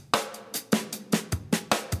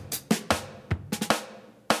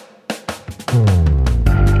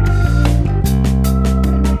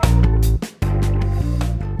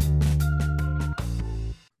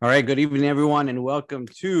All right, good evening, everyone, and welcome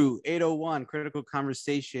to 801 Critical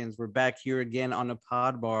Conversations. We're back here again on the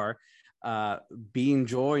pod bar, being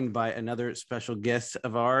joined by another special guest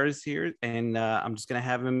of ours here, and I'm just going to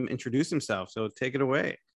have him introduce himself. So take it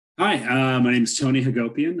away. Hi, my name is Tony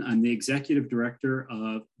Hagopian. I'm the Executive Director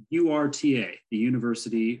of URTA, the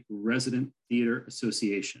University Resident Theater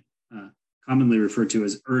Association, commonly referred to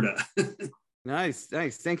as URTA. Nice.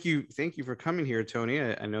 Thank you for coming here, Tony.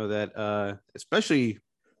 I know that especially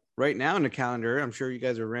right now in the calendar, I'm sure you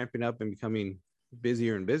guys are ramping up and becoming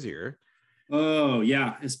busier and busier. Oh,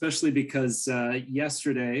 yeah, especially because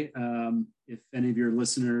yesterday, if any of your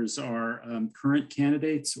listeners are current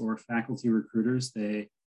candidates or faculty recruiters, they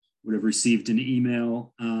would have received an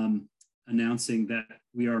email announcing that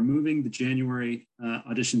we are moving the January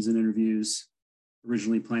auditions and interviews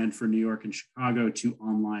originally planned for New York and Chicago to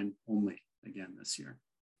online only again this year.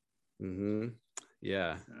 Mm-hmm.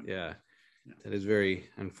 Yeah. That is very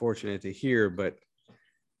unfortunate to hear, but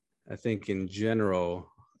I think in general,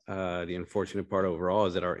 the unfortunate part overall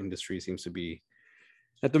is that our industry seems to be,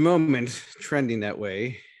 at the moment, trending that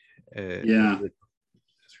way. As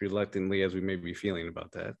reluctantly as we may be feeling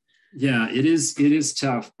about that. Yeah, it is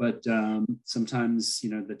tough, but sometimes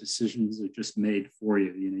the decisions are just made for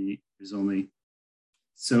you. There's only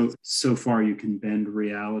so far you can bend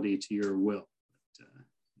reality to your will.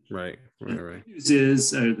 Right. The news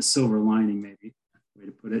is the silver lining, maybe way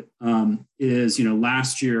to put it, is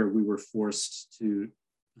last year we were forced to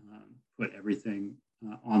put everything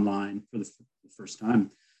online for the first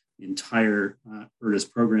time, the entire URTA's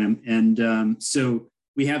program, and so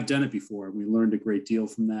we have done it before. We learned a great deal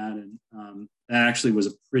from that, and that actually was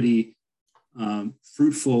a pretty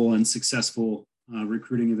fruitful and successful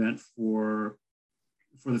recruiting event for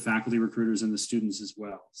the faculty recruiters and the students as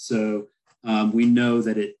well. So we know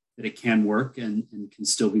that it can work and can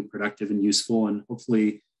still be productive and useful, and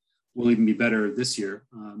hopefully will even be better this year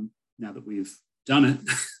now that we've done it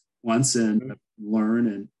once and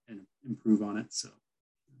learn and improve on it. So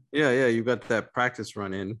yeah, you got that practice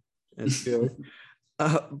run in. That's good.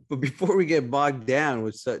 But before we get bogged down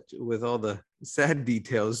with all the sad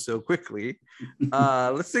details so quickly,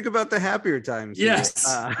 let's think about the happier times. Yes.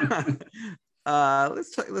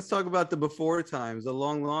 Let's talk about the before times, a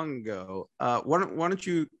long ago. Why don't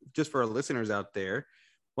you, just for our listeners out there,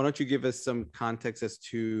 why don't you give us some context as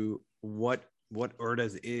to what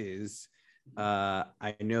URTA's is?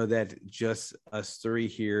 I know that just us three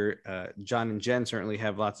here, John and Jen certainly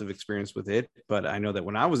have lots of experience with it, but I know that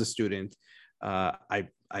when I was a student, I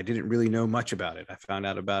didn't really know much about it. I found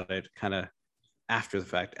out about it kind of after the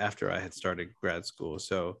fact, after I had started grad school.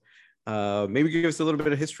 So maybe give us a little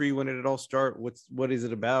bit of history. When did it all start? What is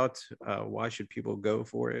it about? Why should people go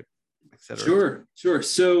for it, etc.? Sure.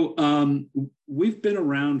 So we've been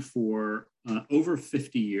around for over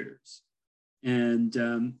 50 years. And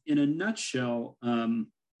in a nutshell,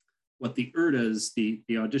 what the URTA is, the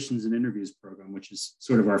Auditions and Interviews program, which is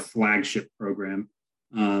sort of our flagship program,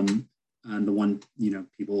 and the one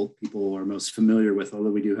people are most familiar with,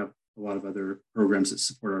 although we do have a lot of other programs that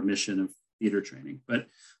support our mission of theater training. But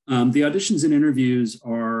the Auditions and Interviews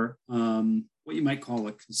are what you might call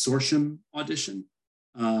a consortium audition,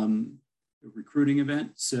 a recruiting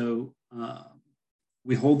event. So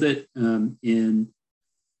we hold it in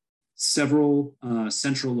several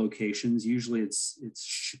central locations. Usually it's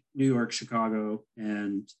New York, Chicago,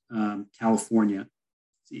 and California.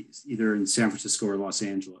 It's either in San Francisco or Los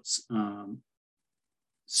Angeles.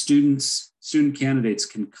 Student candidates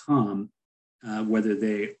can come whether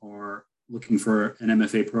they are looking for an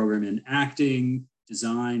MFA program in acting,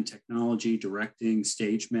 design, technology, directing,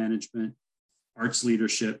 stage management, arts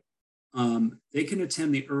leadership. They can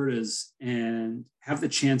attend the URTAs and have the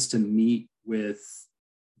chance to meet with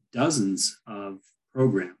dozens of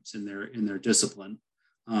programs in their discipline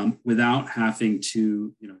without having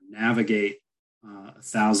to navigate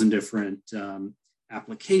 1,000 different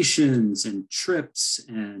applications and trips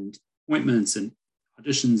and appointments and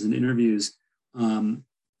auditions and interviews.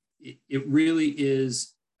 It really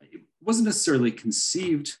is. It wasn't necessarily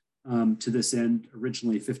conceived to this end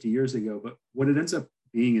originally 50 years ago, but what it ends up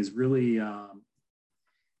being is really,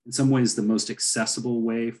 in some ways, the most accessible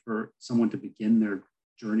way for someone to begin their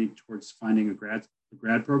journey towards finding a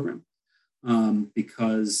grad program,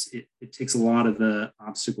 because it takes a lot of the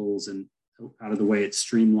obstacles and out of the way. It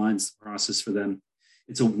streamlines the process for them.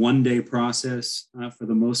 It's a one-day process for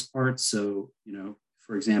the most part. So,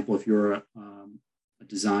 for example, if you're a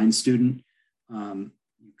design student,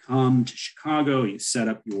 you come to Chicago, you set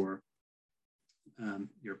up your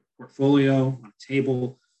portfolio on a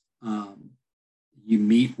table, you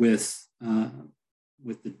meet with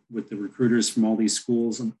with the recruiters from all these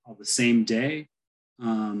schools on the same day.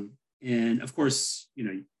 And of course,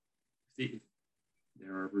 there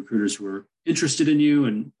are recruiters who are interested in you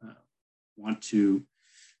and want to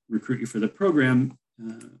recruit you for the program.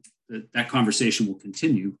 That conversation will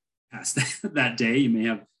continue past that day. You may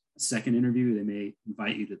have a second interview. They may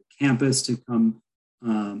invite you to the campus to come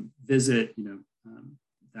visit.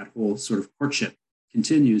 That whole sort of courtship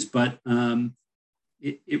continues. But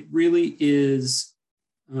it really is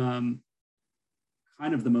kind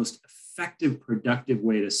of the most effective, productive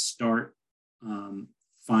way to start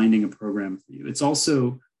finding a program for you. It's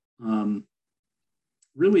also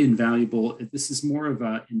really invaluable. This is more of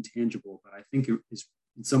an intangible, but I think it is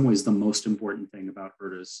in some ways the most important thing about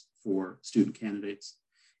IRDAs for student candidates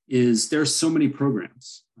is there's so many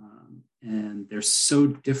programs and they're so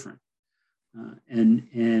different.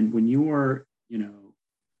 And when you are,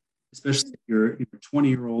 especially if you're a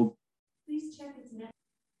 20-year-old, please check its net.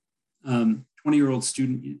 20-year-old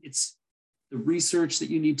student, it's the research that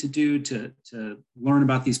you need to do to learn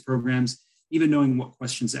about these programs, even knowing what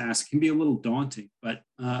questions to ask can be a little daunting. But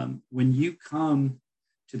when you come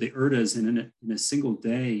to the IRDAs and in a single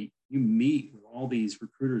day, you meet with all these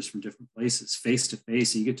recruiters from different places face to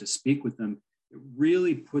face, and you get to speak with them. It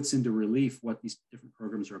really puts into relief what these different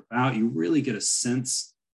programs are about. You really get a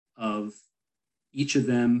sense of each of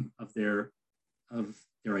them, of their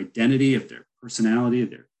identity, of their personality, of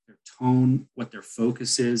their tone, what their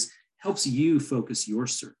focus is. Helps you focus your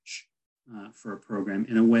search for a program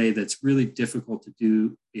in a way that's really difficult to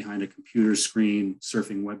do behind a computer screen,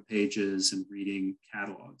 surfing web pages and reading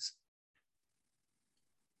catalogs.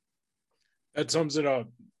 That sums it up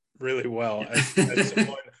really well.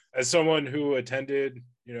 As someone who attended,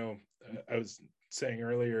 I was saying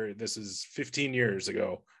earlier, this is 15 years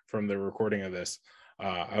ago from the recording of this.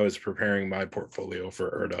 I was preparing my portfolio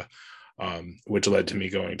for IRDA, which led to me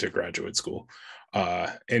going to graduate school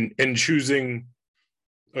and choosing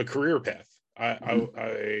a career path.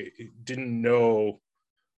 I didn't know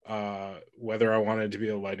whether I wanted to be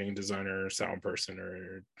a lighting designer, sound person,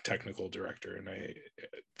 or technical director. And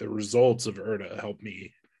the results of IRDA helped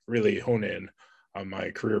me really hone in on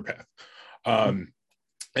my career path. And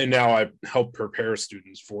now I help prepare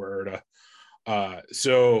students for IRDA.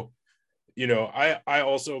 So, I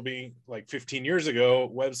also, being like 15 years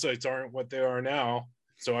ago, websites aren't what they are now.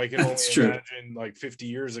 So I can only imagine like 50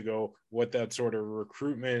 years ago what that sort of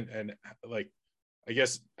recruitment and I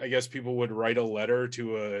guess people would write a letter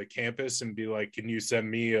to a campus and be like, can you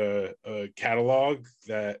send me a catalog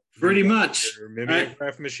that pretty much your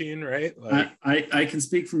mimeograph machine, right? I can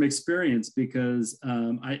speak from experience because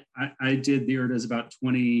I did the IRDAs about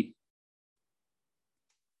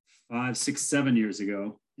 25, 6, 7 years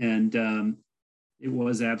ago. And it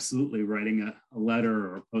was absolutely writing a letter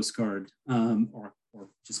or a postcard or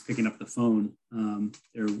just picking up the phone.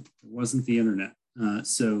 There wasn't the internet.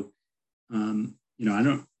 I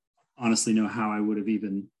don't honestly know how I would have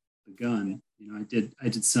even begun. I did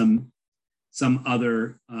some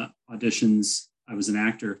other auditions. I was an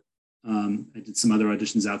actor. I did some other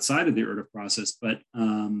auditions outside of the IRDA process, but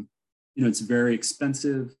it's very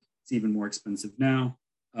expensive. It's even more expensive now.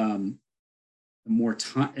 The more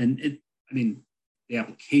time, and the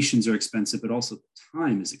applications are expensive, but also the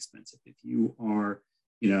time is expensive. If you are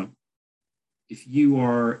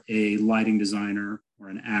a lighting designer or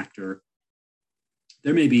an actor,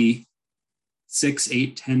 there may be 6,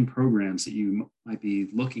 8, 10 programs that you might be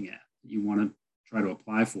looking at that you want to try to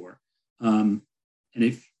apply for. And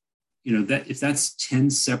if that's 10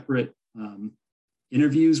 separate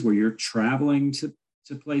interviews where you're traveling to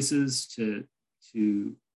places to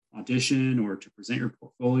audition or to present your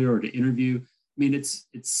portfolio or to interview,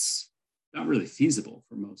 it's not really feasible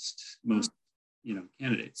for most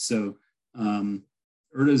candidates. So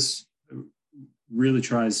IRDA's really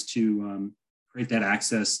tries to create that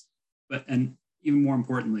access, and even more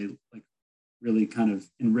importantly, really kind of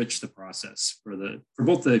enrich the process for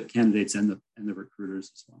both the candidates and the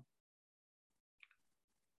recruiters as well.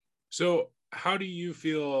 So how do you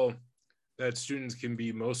feel that students can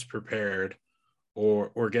be most prepared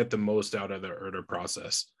or get the most out of the IRDA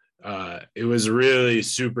process? It was really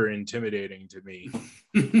super intimidating to me.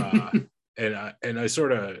 And I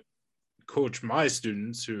sort of coach my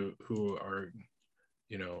students who are,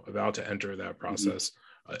 about to enter that process.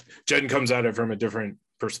 Jen comes at it from a different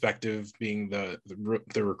perspective, being the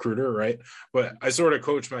recruiter, right? But I sort of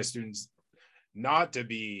coach my students not to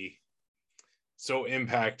be so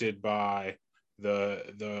impacted by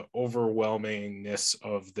the overwhelmingness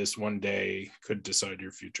of this one day could decide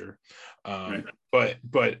your future. Right.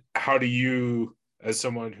 But how do you, as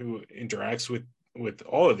someone who interacts with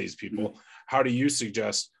all of these people, how do you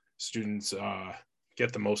suggest students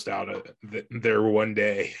get the most out of their one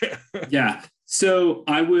day? Yeah. So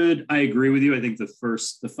I agree with you. I think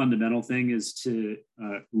the fundamental thing is to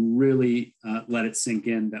really let it sink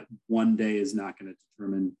in that one day is not going to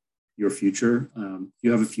determine your future.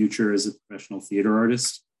 You have a future as a professional theater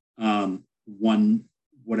artist.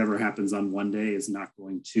 Whatever happens on one day is not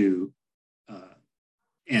going to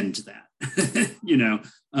end that, you know.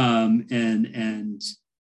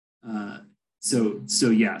 So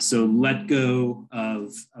let go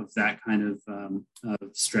of that kind of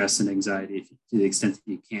stress and anxiety to the extent that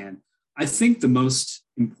you can. I think the most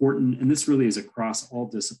important, and this really is across all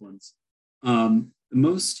disciplines, the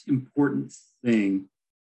most important thing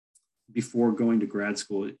before going to grad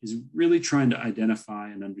school is really trying to identify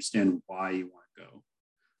and understand why you want to go.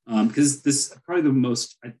 Because this probably the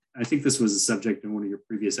most, I think this was a subject in one of your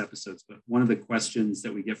previous episodes, but one of the questions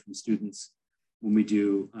that we get from students when we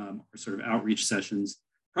do our sort of outreach sessions,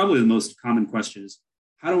 probably the most common question is,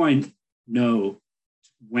 how do I know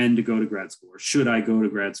when to go to grad school, or should I go to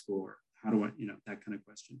grad school, or how do I, that kind of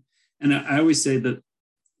question. And I always say that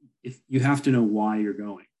if you have to know why you're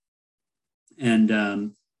going,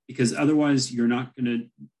 and because otherwise you're not going to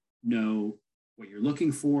know what you're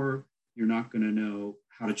looking for, you're not going to know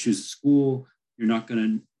how to choose a school, you don't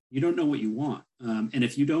know what you want. And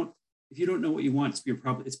if you don't know what you want,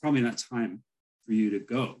 it's probably not time for you to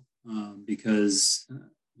go, because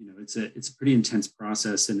it's a pretty intense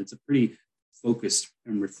process, and it's a pretty focused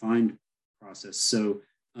and refined process. So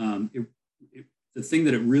the thing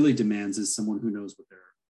that it really demands is someone who knows what they're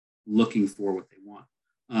looking for, what they want.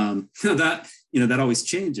 That always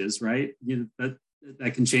changes, right?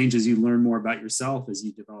 That can change as you learn more about yourself, as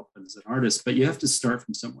you develop as an artist, but you have to start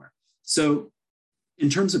from somewhere. So in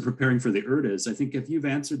terms of preparing for the IRDAs, I think if you've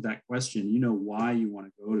answered that question, you know why you want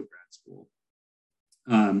to go to grad school.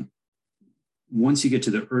 Once you get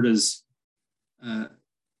to the IRDAs,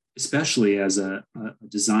 especially as a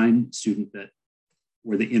design student,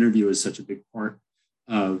 where the interview is such a big part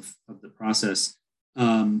of the process,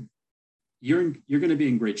 you're going to be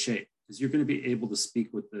in great shape, because you're going to be able to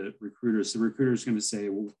speak with the recruiters. The recruiter is going to say,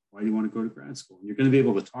 well, why do you want to go to grad school? And you're going to be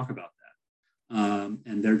able to talk about that.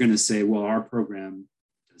 And they're going to say, well, our program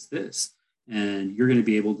does this. And you're going to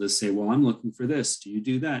be able to say, well, I'm looking for this. Do you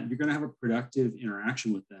do that? And you're going to have a productive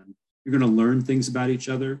interaction with them. You're going to learn things about each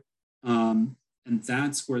other. And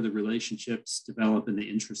that's where the relationships develop and the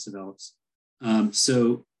interest develops.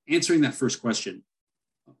 So answering that first question,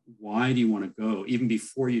 why do you want to go, even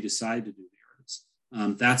before you decide to do the arts,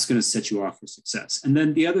 that's going to set you off for success. And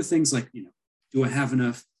then the other things like, do I have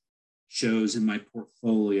enough shows in my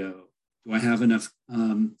portfolio? Do I have enough,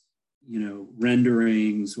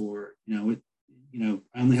 renderings, or,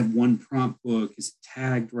 I only have one prompt book, is it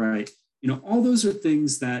tagged right? All those are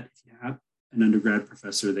things that if you have an undergrad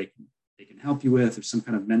professor, they can help you with, or some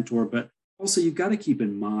kind of mentor. But also you've got to keep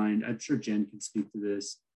in mind, I'm sure Jen can speak to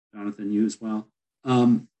this, Jonathan, you as well.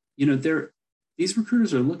 These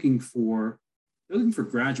recruiters are looking for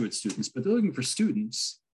graduate students, but they're looking for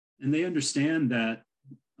students, and they understand that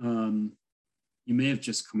you may have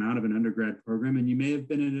just come out of an undergrad program, and you may have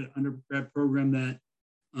been in an undergrad program that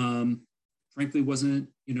frankly wasn't,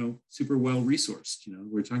 super well resourced.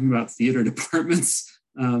 We're talking about theater departments.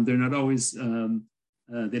 They're not always,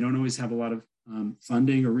 they don't always have a lot of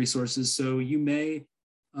funding or resources. So you may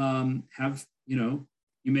have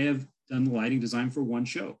done the lighting design for one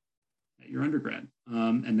show at your undergrad.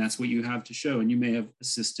 And that's what you have to show. And you may have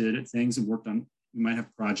assisted at things and worked on, you might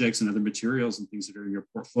have projects and other materials and things that are in your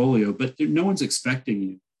portfolio, but no one's expecting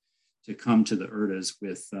you to come to the IRDAs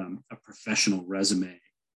with a professional resume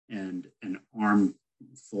and an arm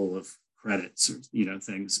full of credits or,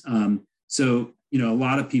 things. So, a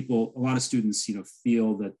lot of students,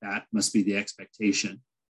 feel that must be the expectation.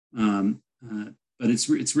 But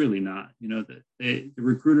it's really not, the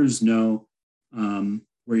recruiters know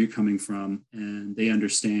where you're coming from, and they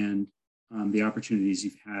understand the opportunities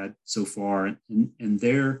you've had so far, and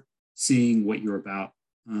they're seeing what you're about.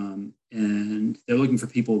 And they're looking for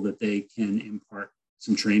people that they can impart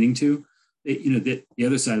some training to. The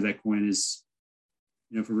other side of that coin is,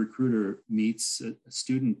 if a recruiter meets a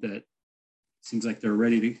student that seems like they're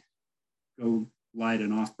ready to go light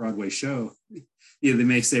an off-Broadway show, they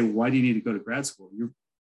may say, why do you need to go to grad school? You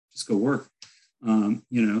just go work. You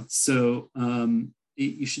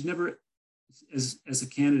should never, as a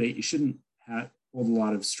candidate, you shouldn't hold a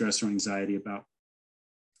lot of stress or anxiety about,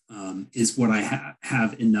 is what I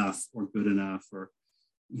have enough or good enough, or,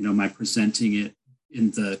 am I presenting it in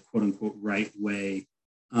the quote unquote right way?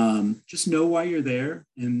 Just know why you're there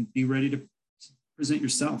and be ready to present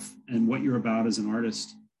yourself and what you're about as an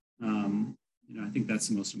artist. I think that's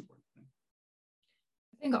the most important thing.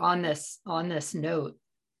 I think on this note,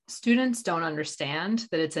 students don't understand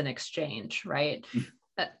that it's an exchange, right?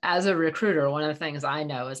 As a recruiter, one of the things I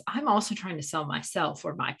know is I'm also trying to sell myself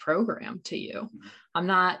or my program to you.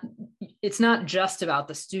 It's not just about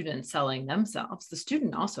the student selling themselves. The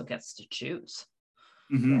student also gets to choose.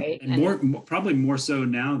 Right. And probably more so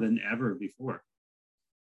now than ever before.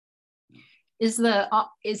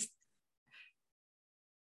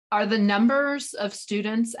 Are the numbers of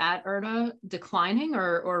students at IRTA declining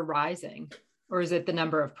or rising? Or is it the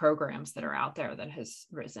number of programs that are out there that has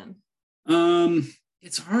risen?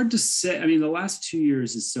 It's hard to say. I mean, the last 2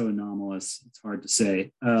 years is so anomalous. It's hard to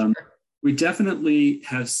say. Sure. We definitely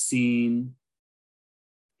have seen,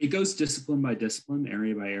 it goes discipline by discipline,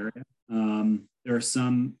 area by area. There are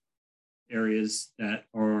some areas that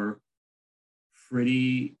are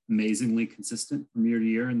pretty amazingly consistent from year to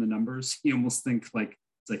year in the numbers. You almost think like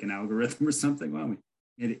it's like an algorithm or something. Well,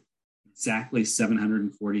 we had exactly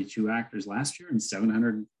 742 actors last year and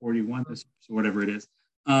 741 this year, so whatever it is.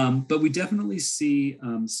 But we definitely see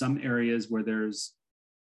some areas where there's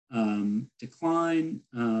decline,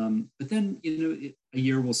 but then a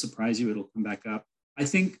year will surprise you; it'll come back up. I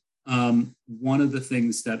think one of the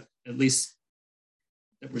things that at least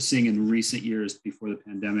that we're seeing in recent years before the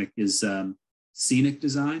pandemic is scenic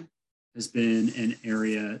design has been an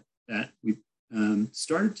area that we've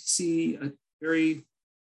started to see a very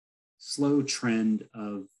slow trend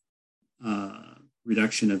of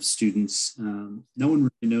reduction of students. No one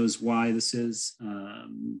really knows why this is.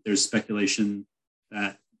 There's speculation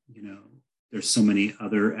that there's so many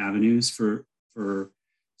other avenues for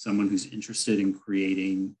someone who's interested in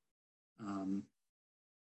creating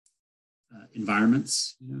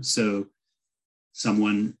environments. So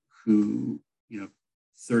someone who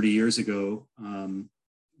 30 years ago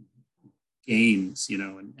games,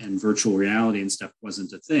 and virtual reality and stuff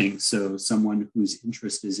wasn't a thing. So someone whose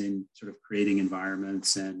interest is in sort of creating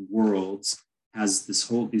environments and worlds has these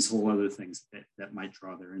whole other things that might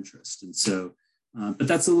draw their interest. And so, but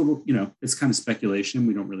that's a little, it's kind of speculation.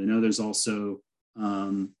 We don't really know. There's also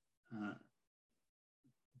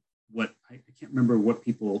what I can't remember what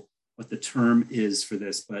the term is for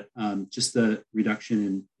this, but just the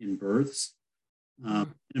reduction in births in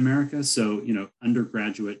America. So,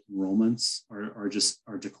 undergraduate enrollments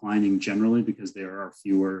are declining generally because there are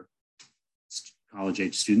fewer college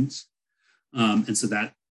age students. And so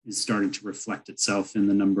that is starting to reflect itself in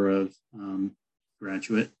the number of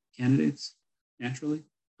graduate candidates naturally.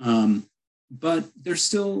 But there's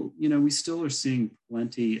still, we still are seeing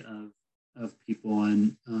plenty of people.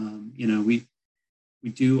 And, we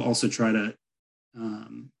do also try to,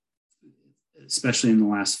 especially in the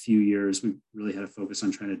last few years, we've really had a focus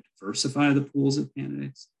on trying to diversify the pools of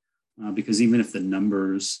candidates, because even if the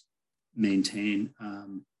numbers maintain,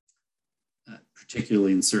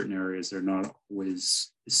 particularly in certain areas, they're not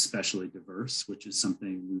always especially diverse, which is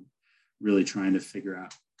something we're really trying to figure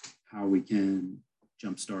out how we can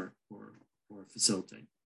jumpstart or facilitate.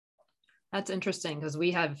 That's interesting because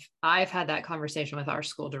I've had that conversation with our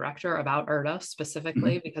school director about IRTA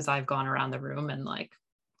specifically, because I've gone around the room and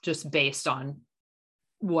just based on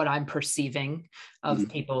what I'm perceiving of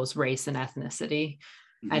people's race and ethnicity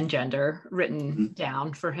and gender written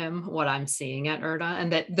down for him, what I'm seeing at IRTA.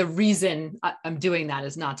 And that the reason I'm doing that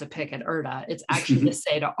is not to pick at IRTA. It's actually to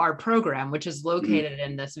say to our program, which is located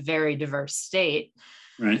in this very diverse state,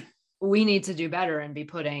 right? We need to do better and be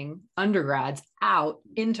putting undergrads out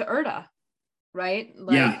into IRTA, right?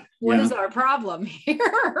 What is our problem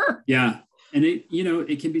here? Yeah. And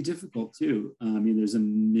it can be difficult too. I mean, there's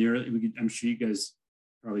I'm sure you guys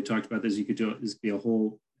probably talked about this. You could this could be a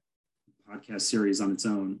whole podcast series on its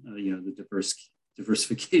own. The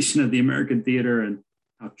diversification of the American theater and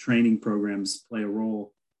how training programs play a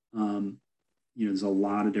role. There's a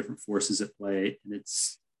lot of different forces at play, and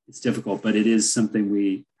it's difficult, but it is something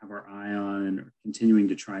we have our eye on and are continuing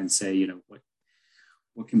to try and say,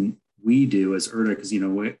 what can we do as IRTA? Because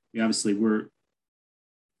we obviously we're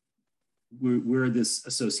this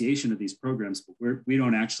association of these programs, but we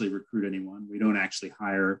don't actually recruit anyone. We don't actually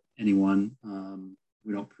hire anyone.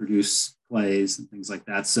 We don't produce plays and things like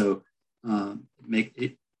that. So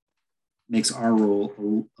it makes our role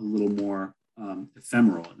a little more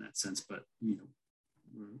ephemeral in that sense. But we're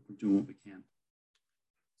doing what we can.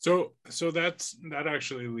 So that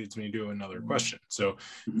actually leads me to another question. So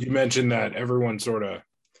you mentioned that everyone sort of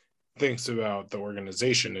thinks about the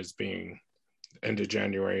organization as being end of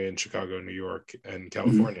January in Chicago, New York, and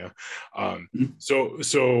California.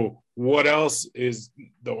 So what else is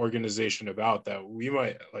the organization about that we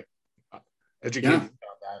might educate about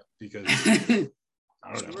that? Because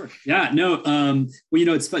I don't know. Sure. Yeah, no. Well, you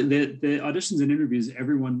know, it's fun. The auditions and interviews,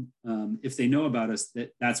 everyone, if they know about us,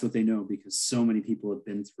 that's what they know, because so many people have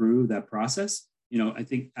been through that process. You know, I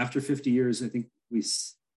think after 50 years, I think we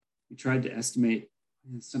tried to estimate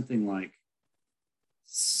something like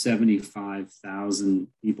 75,000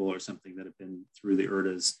 people or something that have been through the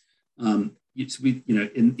IRDAs. In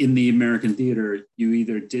the American theater, you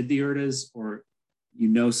either did the IRDAs or you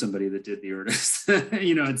know somebody that did the IRDAs,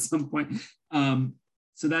 you know, at some point.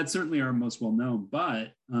 So that's certainly our most well-known,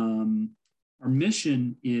 but our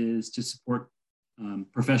mission is to support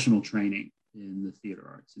professional training in the theater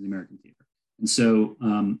arts, in the American theater. And so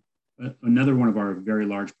another one of our very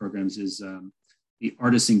large programs is the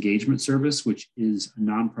Artist Engagement Service, which is a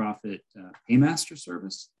nonprofit paymaster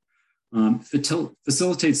service.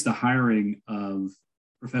 Facilitates the hiring of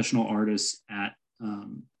professional artists at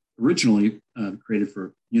originally created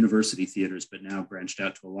for university theaters, but now branched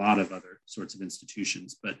out to a lot of other sorts of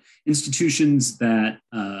institutions. But institutions that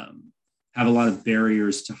have a lot of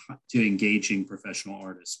barriers to engaging professional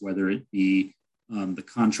artists, whether it be the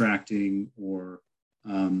contracting or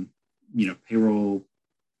payroll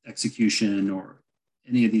execution or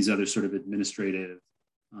any of these other sort of administrative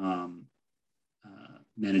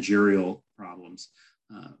managerial problems.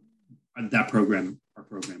 Our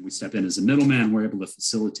program, we step in as a middleman. We're able to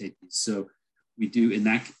facilitate these. So we do in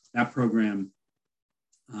that program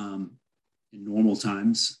in normal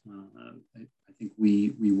times. I think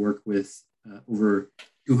we work with over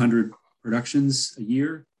 200 productions a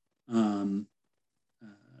year, over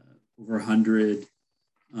 100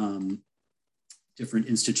 different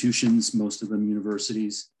institutions, most of them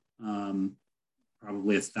universities.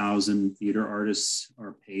 Probably 1,000 theater artists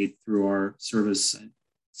are paid through our service.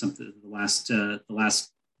 Something the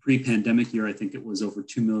last pre-pandemic year, I think it was over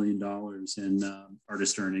 $2 million in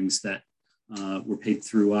artist earnings that were paid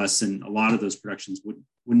through us, and a lot of those productions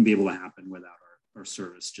wouldn't be able to happen without our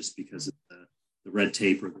service, just because of the red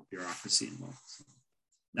tape or the bureaucracy involved. So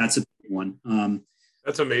that's a big one.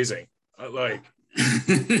 That's amazing.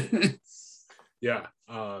 Yeah.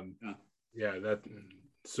 That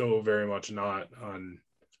so very much not on,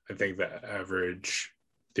 I think, the average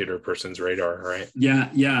theater person's radar, right?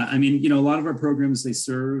 Yeah. I mean, a lot of our programs, they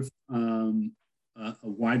serve a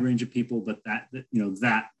wide range of people, but that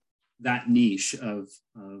niche of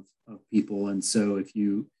people. And so if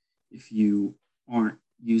you aren't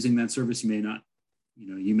using that service, you may not,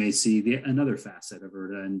 you may see another facet of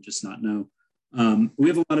IRDA and just not know. We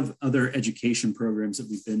have a lot of other education programs that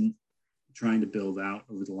we've been trying to build out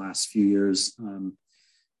over the last few years.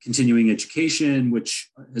 Continuing education, which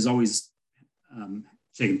has always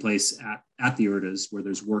taken place at the IRDAs, where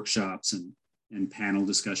there's workshops and panel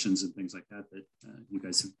discussions and things like that you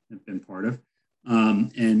guys have been part of.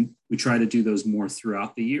 And we try to do those more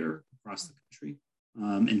throughout the year across the country,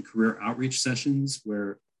 and career outreach sessions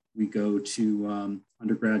where we go to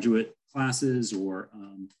undergraduate classes or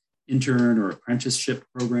intern or apprenticeship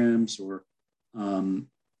programs, or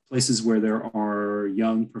places where there are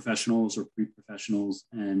young professionals or pre-professionals.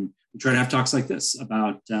 And we try to have talks like this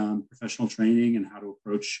about professional training and how to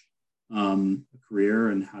approach a career,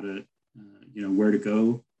 and how to, where to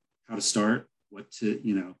go, how to start, what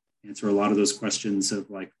to, answer a lot of those questions of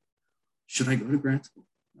like, should I go to grad school?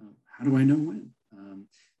 How do I know when?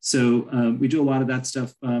 So we do a lot of that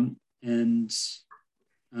stuff. And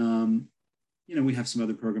we have some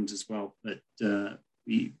other programs as well, but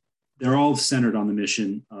they're all centered on the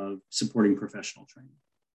mission of supporting professional training.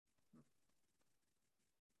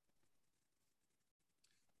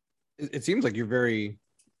 It seems like you're very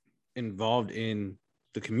involved in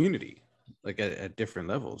the community, like at different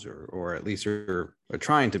levels, or at least you're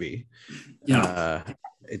trying to be. Yeah.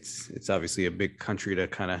 It's obviously a big country to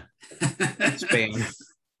kind of span.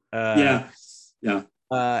 Yeah.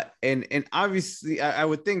 And obviously I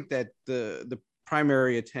would think that the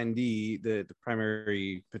primary attendee, the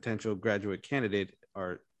primary potential graduate candidate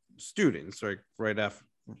are students, right out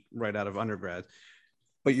of undergrad.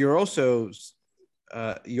 But you're also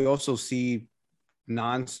you also see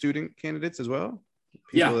non-student candidates as well,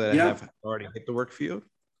 people that have already hit the work field.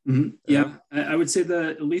 Mm-hmm. Yeah, I would say that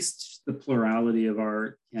at least the plurality of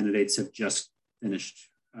our candidates have just finished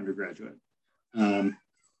undergraduate.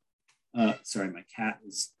 Sorry, my cat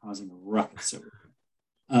is causing a ruckus over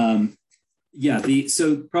here.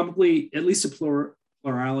 So probably at least a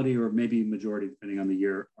plurality, or maybe majority, depending on the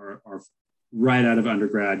year, are right out of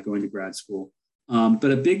undergrad going to grad school.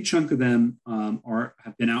 But a big chunk of them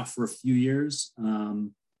have been out for a few years,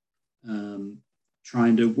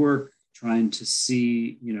 trying to work, trying to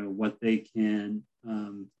see what they can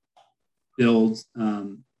build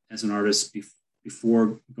as an artist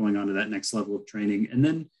before going on to that next level of training. And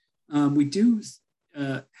then we do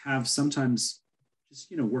have sometimes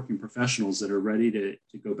just, working professionals that are ready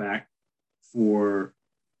to go back for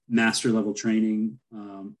master level training.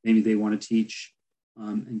 Maybe they want to teach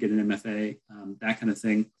and get an MFA, that kind of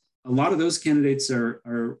thing. A lot of those candidates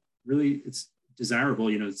are really, it's desirable.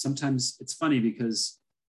 Sometimes it's funny because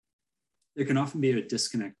there can often be a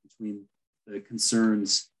disconnect between the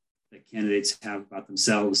concerns that candidates have about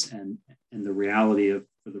themselves and the reality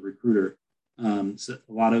for the recruiter. So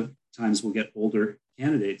a lot of times we'll get older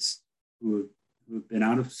candidates who have been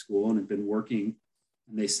out of school and have been working,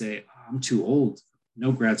 and they say, oh, I'm too old.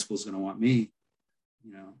 No grad school is going to want me.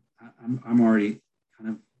 I'm already kind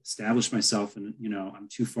of established myself, and I'm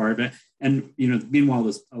too far advanced. And meanwhile,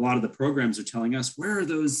 a lot of the programs are telling us, where are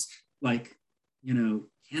those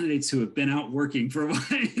candidates who have been out working for a while?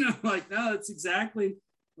 No, that's exactly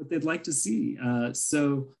what they'd like to see.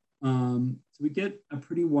 So we get a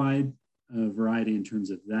pretty wide variety in terms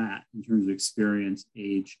of that, in terms of experience,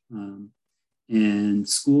 age, and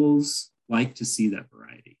schools like to see that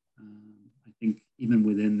variety. I think even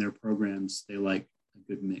within their programs, they like a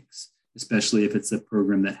good mix, especially if it's a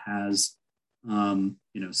program that has,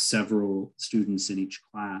 several students in each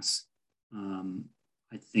class.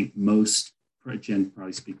 I think most, Jen can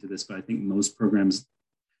probably speak to this, but I think most programs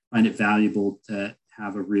find it valuable to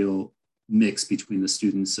have a real mix between the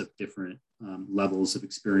students of different levels of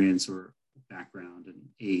experience or background and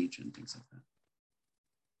age and things like that.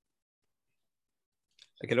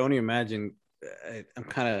 I could only imagine. I'm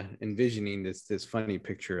kind of envisioning this funny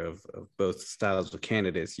picture of both styles of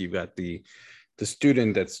candidates. You've got the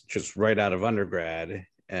student that's just right out of undergrad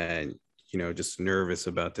and just nervous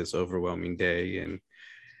about this overwhelming day and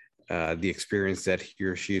the experience that he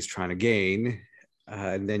or she is trying to gain.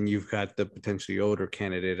 And then you've got the potentially older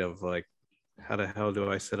candidate of like, how the hell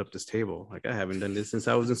do I set up this table? Like, I haven't done this since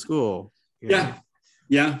I was in school. Yeah,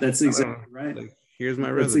 that's exactly right. Like, here's my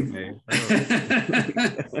resume.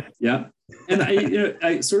 Yeah. And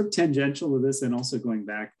I sort of tangential to this, and also going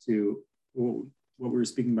back to what we were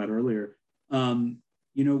speaking about earlier,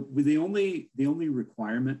 with the only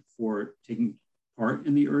requirement for taking part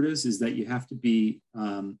in the IRDAs is that you have to be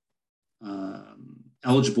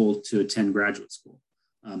eligible to attend graduate school,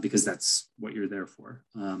 because that's what you're there for.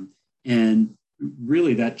 And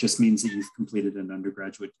really that just means that you've completed an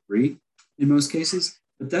undergraduate degree in most cases,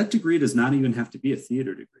 but that degree does not even have to be a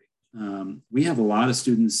theater degree. We have a lot of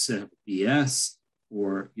students that have BS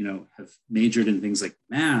or, have majored in things like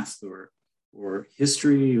math or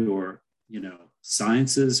history or,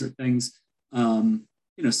 sciences or things. Some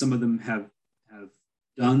of them have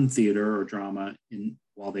done theater or drama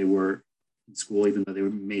while they were in school, even though they were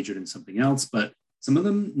majored in something else, but some of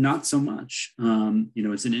them not so much.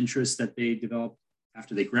 It's an interest that they developed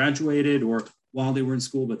after they graduated or while they were in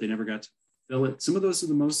school, but they never got to fill it. Some of those are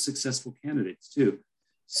the most successful candidates too.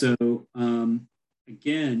 So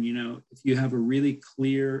again, if you have a really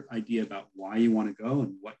clear idea about why you want to go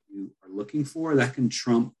and what you are looking for, that can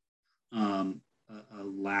trump a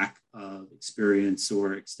lack of experience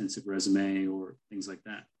or extensive resume or things like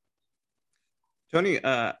that. Tony,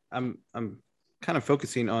 I'm kind of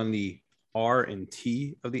focusing on the R and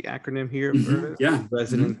T of the acronym here. Yeah.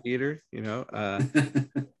 Resident theater,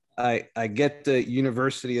 I get the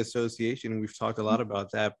University Association. We've talked a lot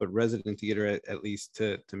about that, but resident theater, at least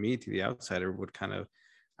to me, to the outsider,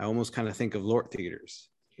 I almost kind of think of LORT theaters.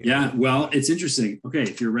 Yeah, well, it's interesting. Okay,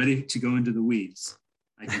 if you're ready to go into the weeds,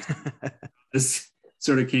 I can tell you. This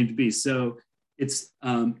sort of came to be. So it's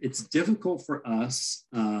difficult for us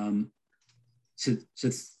to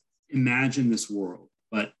imagine this world.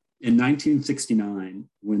 But in 1969,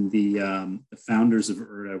 when the founders of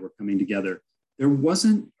IRDA were coming together, there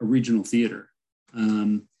wasn't a regional theater.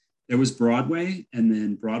 There was Broadway, and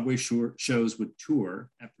then Broadway shows would tour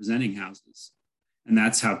at presenting houses. And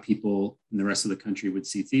that's how people in the rest of the country would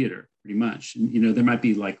see theater, pretty much. And, there might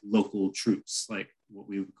be like local troupes, like what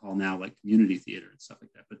we would call now like community theater and stuff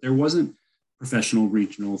like that. But there wasn't professional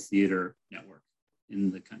regional theater network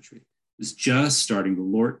in the country. It was just starting. The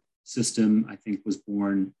LORT system, I think, was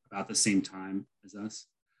born about the same time as us.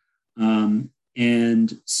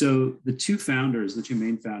 And so the two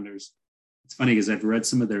main founders, it's funny because I've read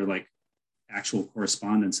some of their like actual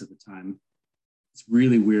correspondence at the time. It's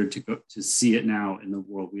really weird to see it now in the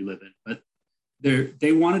world we live in, but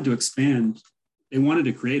they wanted to expand. They wanted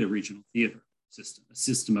to create a regional theater system, a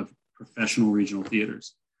system of professional regional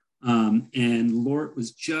theaters. And LORT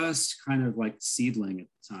was just kind of like seedling at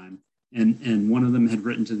the time. And one of them had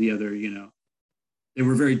written to the other, they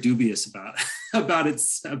were very dubious about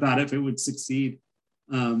if it would succeed.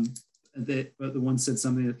 But the one said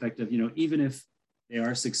something effective, even if they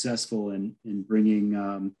are successful in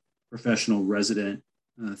bringing professional resident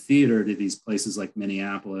theater to these places like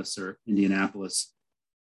Minneapolis or Indianapolis.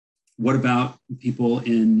 What about people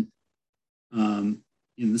in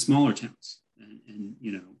the smaller towns? And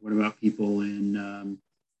what about people in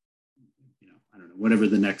I don't know, whatever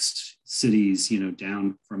the next cities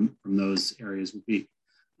down from those areas would be.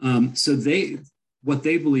 So what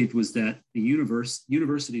they believed was that the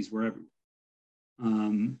universities were everywhere.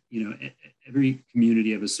 Every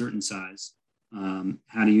community of a certain size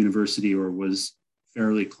had a university or was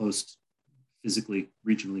fairly close, physically,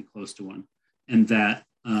 regionally close to one, and that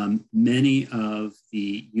many of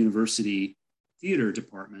the university theater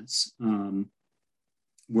departments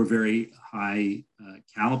were very high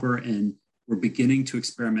caliber and were beginning to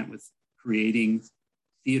experiment with creating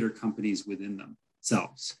theater companies within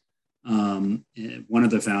themselves. One of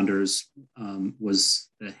the founders was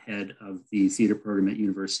the head of the theater program at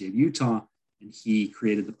University of Utah, and he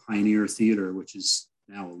created the Pioneer Theater, which is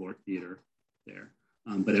now a LORT Theater there.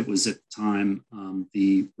 But it was at the time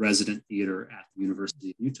the resident theater at the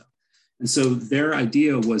University of Utah. And so their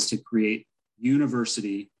idea was to create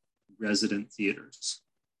university resident theaters.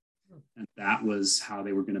 And that was how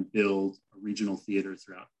they were going to build a regional theater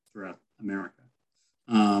throughout America.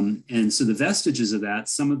 And so the vestiges of that,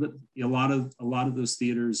 a lot of those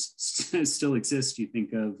theaters still exist. You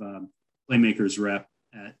think of Playmakers Rep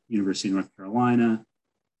at University of North Carolina,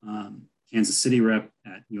 Kansas City Rep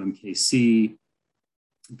at UMKC.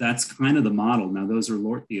 That's kind of the model. Now those are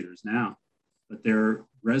LORT theaters now, but they're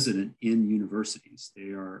resident in universities.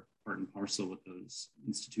 They are part and parcel with those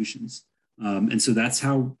institutions. And so that's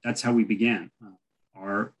how we began.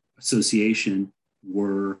 Our association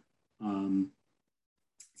were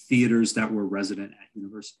theaters that were resident at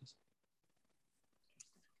universities.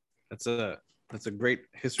 That's a great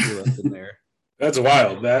history lesson there. That's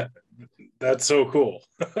wild. That's so cool.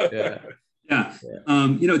 Yeah. Yeah.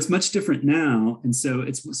 It's much different now. And so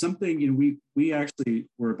it's something, we actually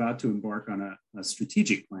were about to embark on a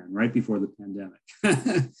strategic plan right before the pandemic.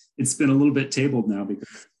 It's been a little bit tabled now because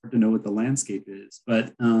it's hard to know what the landscape is.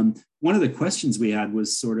 But one of the questions we had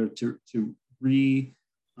was sort of to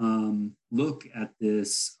look at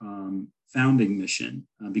this founding mission,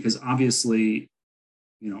 because obviously,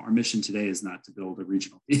 our mission today is not to build a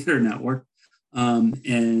regional theater network.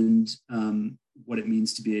 And what it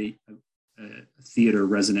means to be a theater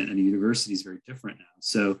resident at a university is very different now.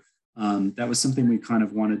 So that was something we kind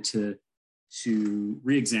of wanted to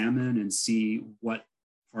re-examine and see what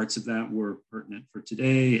parts of that were pertinent for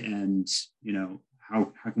today, and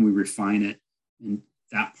how can we refine it in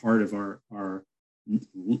that part of our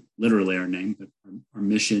literally our name, but our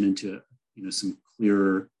mission into some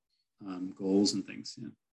clearer goals and things. Yeah.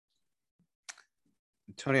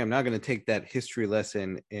 Tony, I'm now going to take that history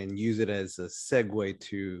lesson and use it as a segue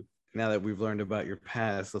to, now that we've learned about your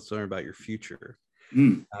past, let's learn about your future.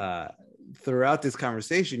 Throughout this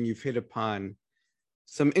conversation, you've hit upon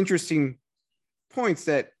some interesting points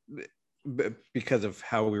that, because of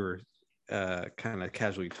how we were kind of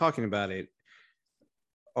casually talking about it,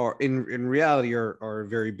 are in reality are a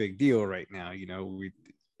very big deal right now.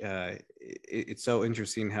 It's so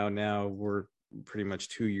interesting how now we're pretty much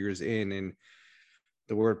 2 years in, and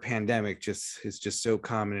the word pandemic is just so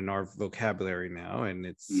common in our vocabulary now, and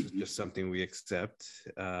it's just something we accept.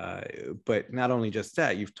 But not only just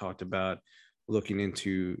that, you've talked about looking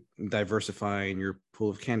into diversifying your pool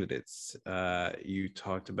of candidates. You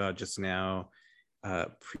talked about just now,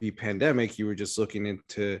 pre-pandemic, you were just looking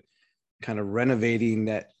into kind of renovating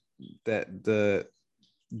that the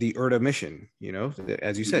IRTA mission.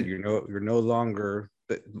 As you said, you're no longer,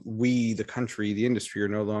 that we, the country, the industry, are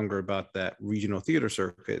no longer about that regional theater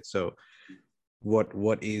circuit. So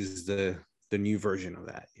what is the new version of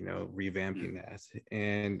that, revamping that?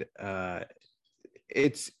 And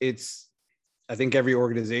it's I think every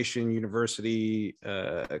organization, university,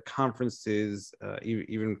 conferences,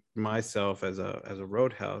 even myself as a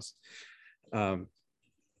Roadhouse,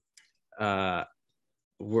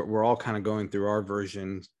 we're all kind of going through our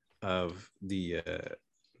version of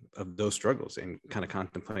those struggles and kind of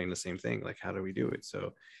contemplating the same thing, like, how do we do it?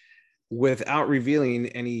 So without revealing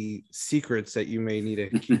any secrets that you may need to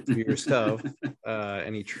keep to yourself,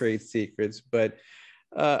 any trade secrets, but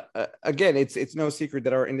again, it's no secret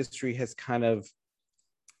that our industry has kind of,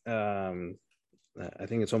 I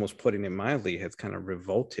think it's almost, putting it mildly, has kind of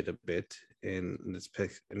revolted a bit in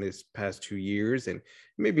this past 2 years. And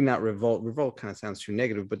maybe not revolt kind of sounds too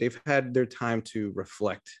negative, but they've had their time to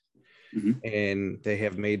reflect. And they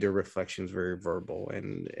have made their reflections very verbal,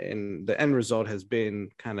 and the end result has been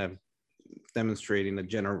kind of demonstrating a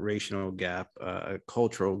generational gap, a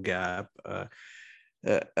cultural gap,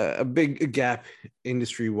 a big gap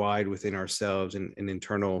industry wide within ourselves, and an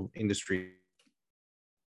internal industry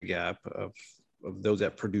gap of those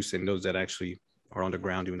that produce and those that actually are on the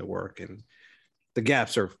ground doing the work, and the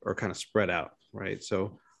gaps are kind of spread out, right?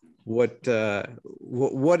 So what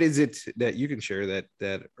is it that you can share that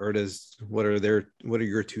IRDA's, what are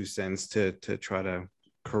your 2 cents to try to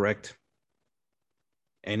correct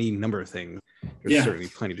any number of things? There's certainly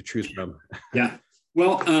plenty to choose from. Yeah.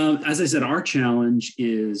 Well, as I said, our challenge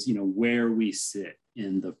is, where we sit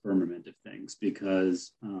in the firmament of things,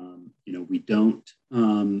 because, we don't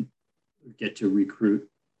get to recruit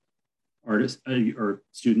artists or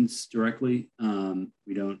students directly.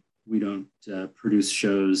 We don't produce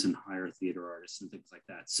shows and hire theater artists and things like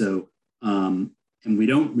that. So, and we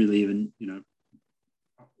don't really even,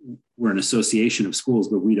 we're an association of schools,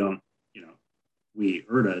 but we don't,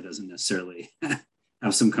 IRDA doesn't necessarily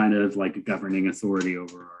have some kind of like a governing authority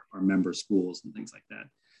over our member schools and things like that.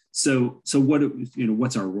 So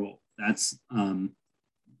what's our role? That's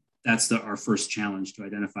our first challenge to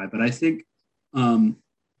identify. But I think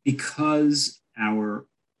because our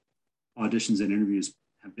auditions and interviews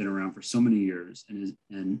have been around for so many years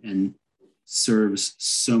and serves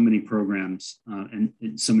so many programs and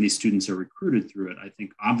so many students are recruited through it, I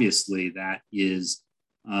think obviously that is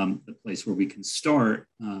the place where we can start.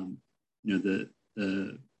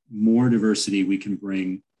 The more diversity we can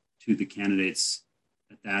bring to the candidates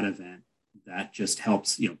at that event, that just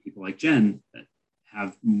helps, people like Jen that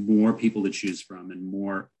have more people to choose from and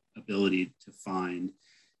more ability to find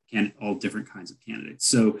all different kinds of candidates.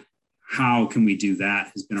 So how can we do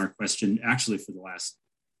that has been our question actually for the last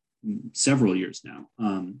several years now.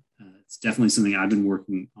 It's definitely something I've been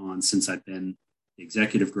working on since I've been the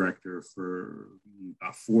executive director for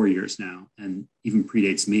about 4 years now, and even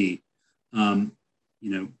predates me.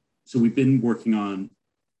 So we've been working on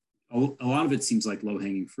a lot of it. Seems like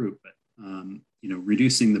low-hanging fruit, but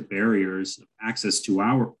reducing the barriers of access to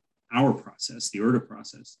our process, the IRDA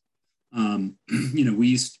process. We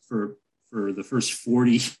used for the first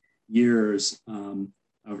 40 years of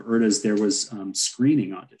IRDA's, there was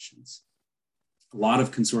screening auditions. A lot of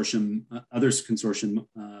others consortium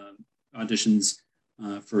auditions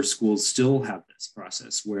for schools still have this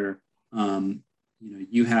process where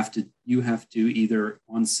you have to either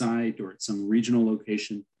on site or at some regional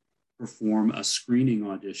location perform a screening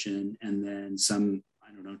audition, and then some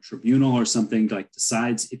tribunal or something like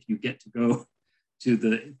decides if you get to go to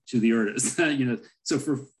the IRDA's. So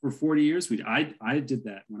for 40 years I did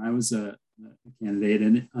that when I was a candidate,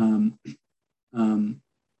 and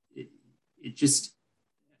it just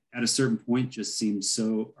at a certain point just seemed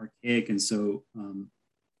so archaic and so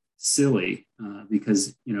silly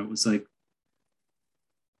because it was like,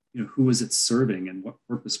 who was it serving and what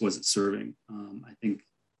purpose was it serving? I think,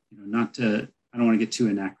 I don't want to get too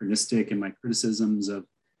anachronistic in my criticisms of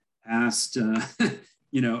past,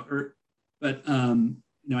 but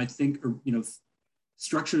I think,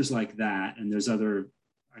 structures like that, and there's I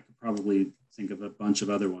could probably think of a bunch of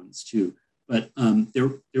other ones too, but they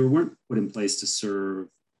weren't put in place to serve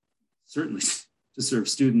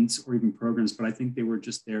students or even programs, but I think they were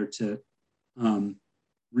just there to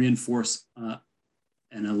reinforce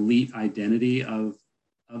an elite identity of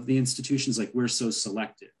the institutions. Like, we're so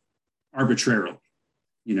selective arbitrarily,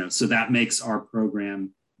 so that makes our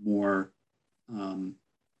program more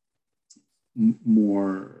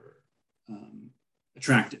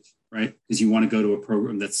attractive, right? Because you want to go to a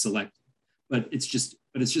program that's selected, but it's just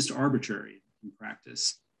arbitrary in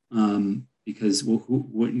practice, because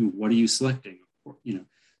what are you selecting?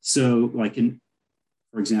 So like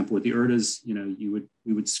for example, with the IRDA's,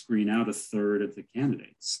 we would screen out a third of the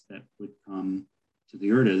candidates that would come to the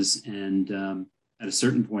IRDA's, and at a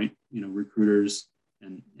certain point, recruiters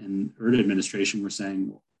and IRDA administration were saying,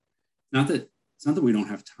 well, it's not that we don't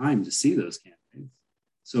have time to see those candidates.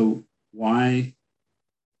 So why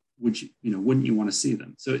would wouldn't you want to see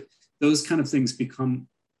them? So those kind of things they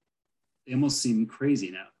almost seem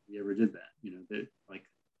crazy now. If you ever did that, that like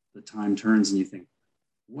the time turns and you think,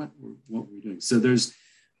 what were we doing? So there's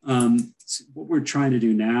what we're trying to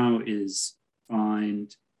do now is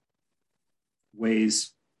find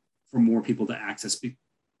ways for more people to access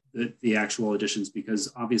the actual auditions,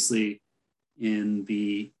 because obviously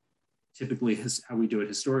typically how we do it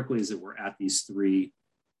historically is that we're at these 3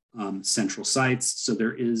 central sites. So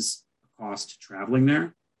there is a cost to traveling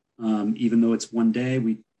there. Even though it's one day,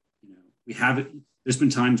 we have it. There's been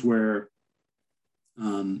times where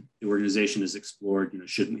the organization has explored,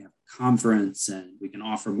 shouldn't we have a conference and we can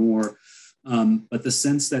offer more? But the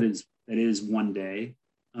sense that it is one day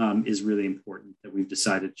is really important, that we've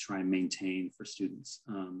decided to try and maintain for students,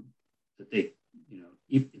 that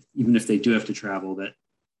even if they do have to travel, that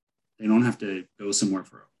they don't have to go somewhere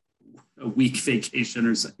for a week vacation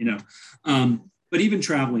or something, but even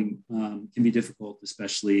traveling can be difficult,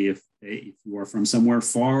 especially if you are from somewhere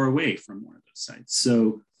far away from one of those sites.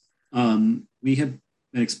 So we have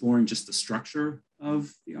been exploring just the structure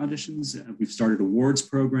of the auditions. We've started awards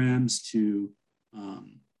programs to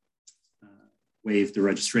waive the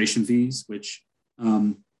registration fees, which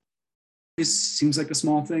seems like a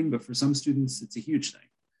small thing, but for some students, it's a huge thing.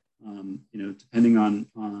 Depending on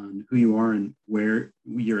who you are and where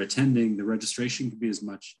you're attending, the registration can be as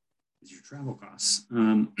much as your travel costs.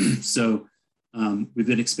 So we've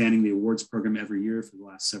been expanding the awards program every year for the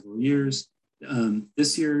last several years.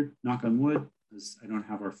 This year, knock on wood, because I don't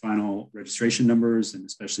have our final registration numbers, and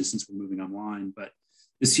especially since we're moving online, but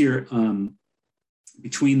this year,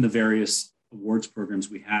 between the various awards programs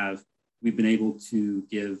we've been able to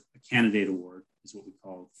give a candidate award, is what we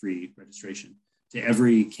call free registration, to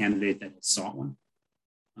every candidate that has sought one.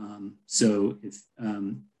 So if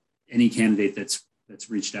any candidate that's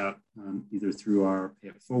reached out either through our Pay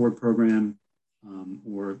It Forward program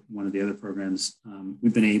or one of the other programs,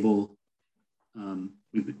 we've been able to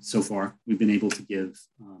give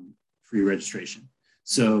free registration.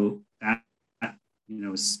 So that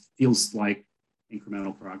feels like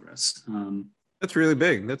incremental progress. That's really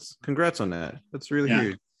big. Congrats on that. That's really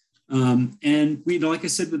huge. And like I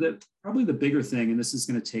said, probably the bigger thing, and this is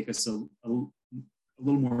going to take us a little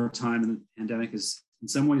more time, and the pandemic has in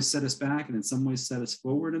some ways set us back and in some ways set us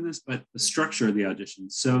forward in this, but the structure of the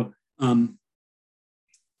auditions. So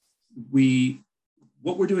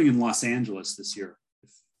what we're doing in Los Angeles this year,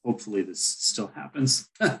 hopefully this still happens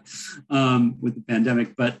with the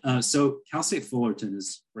pandemic, but so Cal State Fullerton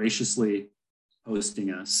is graciously hosting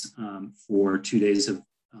us for 2 days of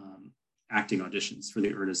acting auditions for the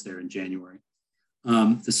IRDAs there in January.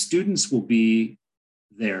 The students will be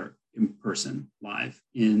there in person, live,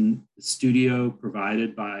 in the studio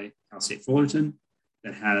provided by Cal State Fullerton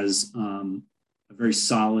that has a very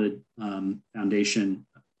solid foundation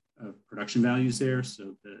of production values there.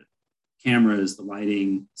 So the cameras, the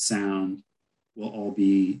lighting, sound will all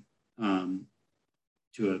be to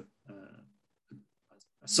a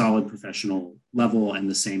solid professional level, and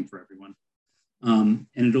the same for everyone. And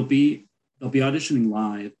they'll be auditioning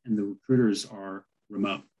live, and the recruiters are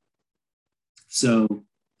remote. So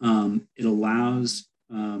it allows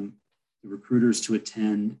the recruiters to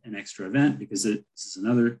attend an extra event, because this is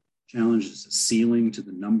another challenge. There's a ceiling to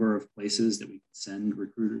the number of places that we can send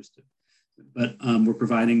recruiters to. But we're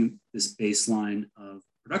providing this baseline of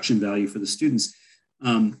production value for the students.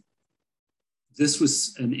 This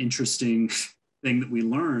was an interesting thing that we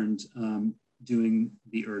learned doing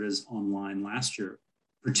the IRDAs online last year,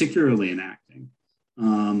 particularly in acting,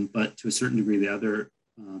 but to a certain degree, the other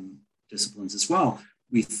disciplines as well.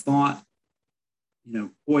 We thought,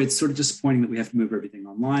 boy, it's sort of disappointing that we have to move everything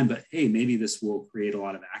online, but hey, maybe this will create a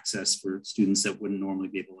lot of access for students that wouldn't normally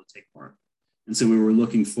be able to take part. And so we were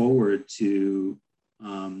looking forward to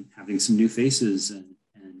having some new faces and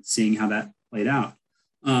seeing how that played out.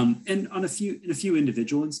 And in a few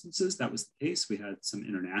individual instances, that was the case. We had some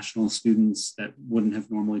international students that wouldn't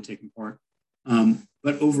have normally taken part.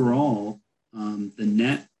 But overall, the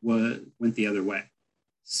net went the other way.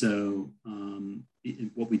 So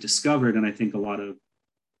what we discovered, and I think a lot of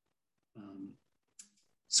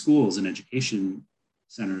schools and education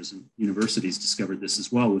centers and universities discovered this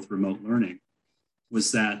as well with remote learning,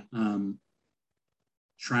 was that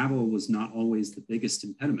travel was not always the biggest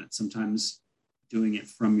impediment. Sometimes doing it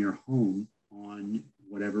from your home on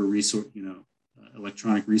whatever resource,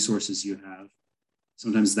 electronic resources you have,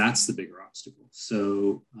 sometimes that's the bigger obstacle.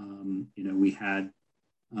 So, we had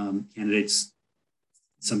some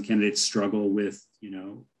candidates struggle with,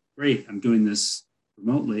 great, I'm doing this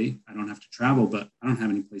remotely. I don't have to travel, but I don't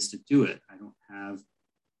have any place to do it. I don't have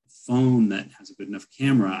a phone that has a good enough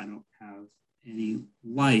camera. I don't have any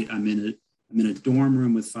light. I'm in a dorm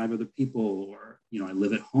room with 5 other people, or, I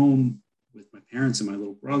live at home with my parents and my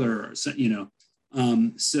little brother, or, so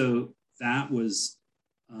that was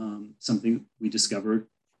something we discovered.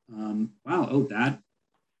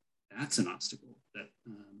 That's an obstacle that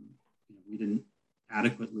we didn't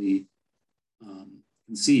adequately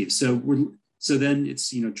conceive. So then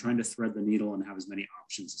it's trying to thread the needle and have as many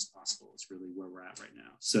options as possible is really where we're at right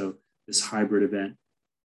now. So this hybrid event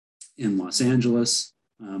in Los Angeles,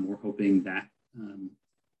 we're hoping that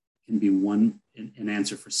can be an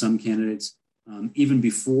answer for some candidates. Even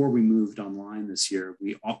before we moved online this year,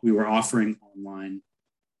 we were offering online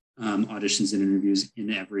auditions and interviews in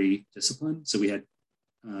every discipline. So we had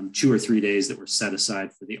 2 or 3 days that were set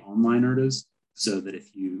aside for the online IRDAs, so that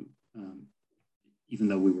if you even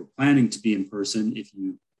though we were planning to be in person, if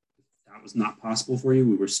that was not possible for you,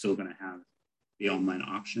 we were still going to have the online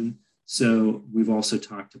option. So we've also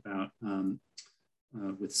talked about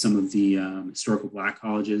with some of the historical Black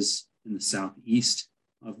colleges in the Southeast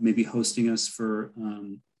of maybe hosting us for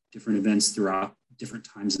different events throughout different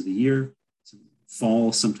times of the year. So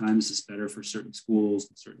fall sometimes is better for certain schools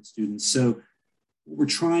and certain students. So what we're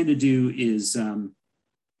trying to do is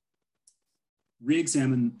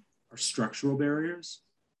re-examine our structural barriers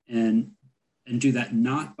and do that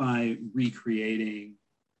not by recreating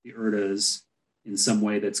the IRDAs in some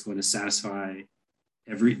way that's going to satisfy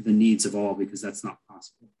the needs of all, because that's not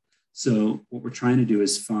possible. So what we're trying to do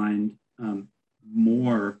is find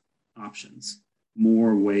more options,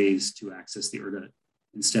 more ways to access the IRDA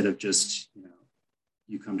instead of just,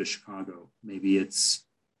 you come to Chicago. Maybe it's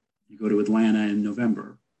you go to Atlanta in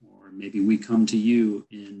November, or maybe we come to you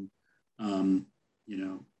in,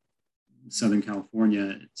 Southern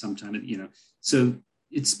California sometime, So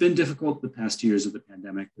it's been difficult the past years of the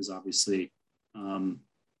pandemic because obviously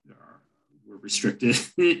we're restricted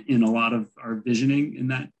in a lot of our visioning in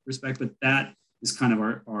that respect, but that is kind of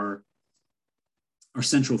our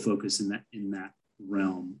central focus in that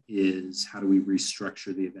realm is how do we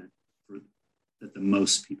restructure the event that the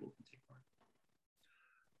most people can take part.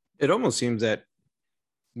 It almost seems that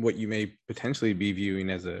what you may potentially be viewing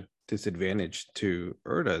as a disadvantage to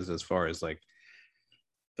IRDAs, as far as like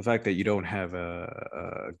the fact that you don't have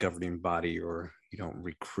a governing body or you don't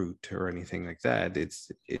recruit or anything like that,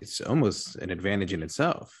 it's almost an advantage in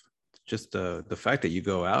itself. Just the fact that you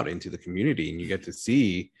go out into the community and you get to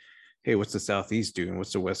see, hey, what's the Southeast doing?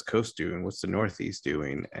 What's the West Coast doing? What's the Northeast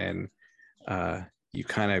doing? And you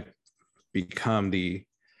kind of become the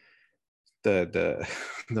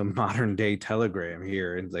modern day Telegram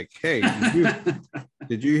here, and like, hey,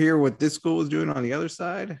 did you hear what this school is doing on the other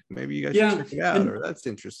side? Maybe you guys should check it out, or that's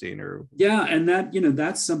interesting, or and that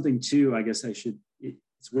that's something too. I guess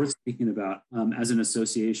it's worth speaking about as an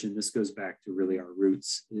association. This goes back to really our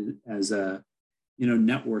roots as a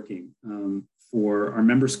networking for our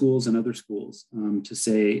member schools and other schools to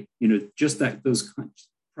say just that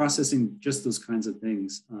processing just those kinds of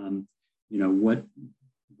things.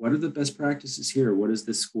 What are the best practices here? What has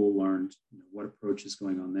this school learned? What approach is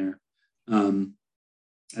going on there? And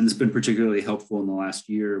it's been particularly helpful in the last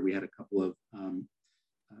year. We had a couple of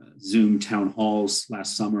Zoom town halls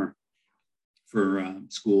last summer for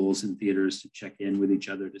schools and theaters to check in with each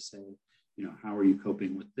other to say, how are you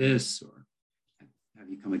coping with this? Or have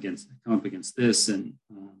you come up against this? And,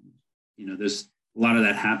 there's a lot of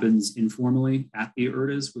that happens informally at the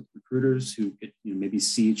IRDAs with recruiters who get, maybe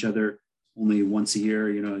see each other only once a year.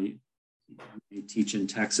 You teach in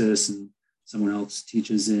Texas and someone else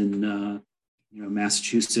teaches in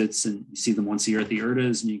Massachusetts, and you see them once a year at the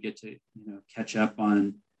IRDAs, and you get to catch up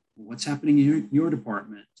on what's happening in your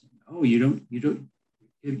department. Oh, you don't your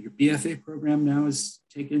BFA program now is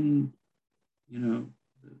taken the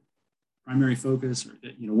primary focus, or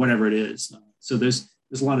whatever it is. So there's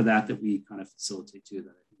a lot of that we kind of facilitate too, that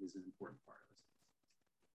I think is an important part of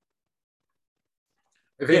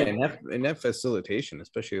it. Yeah, and that facilitation,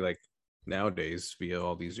 especially like nowadays via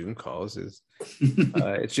all these Zoom calls, is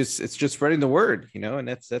it's just spreading the word, and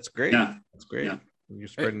that's great. Yeah, that's great. Yeah. You're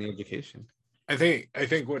spreading the education. I think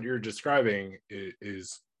what you're describing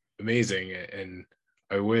is amazing, and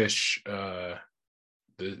I wish the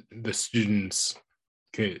students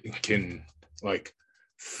can like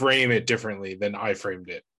frame it differently than I framed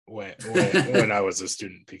it when I was a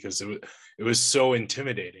student, because it was so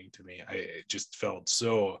intimidating to me. It just felt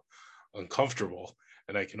so uncomfortable,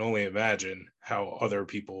 and I can only imagine how other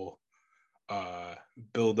people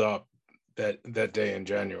build up that day in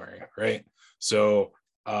January, right? So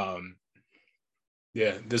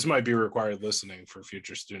this might be required listening for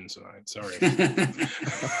future students tonight. Sorry.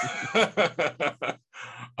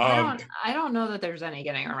 I don't know that there's any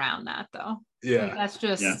getting around that though. Yeah, like, that's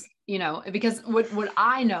just because what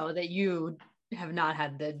I know that you have not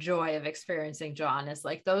had the joy of experiencing, John, is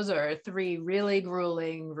like those are 3 really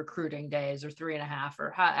grueling recruiting days, or 3.5,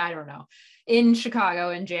 or I don't know, in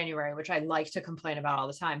Chicago in January, which I like to complain about all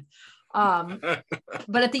the time.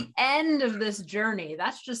 But at the end of this journey,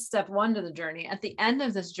 that's just step 1 to the journey. At the end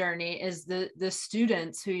of this journey is the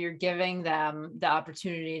students who you're giving them the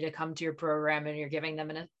opportunity to come to your program, and you're giving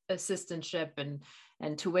them an assistantship and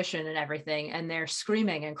tuition and everything, and they're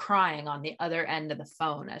screaming and crying on the other end of the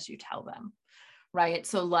phone as you tell them, right?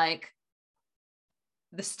 So like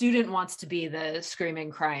the student wants to be the screaming,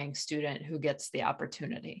 crying student who gets the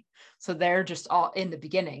opportunity. So they're just all in the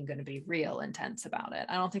beginning going to be real intense about it.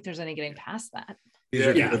 I don't think there's any getting past that. These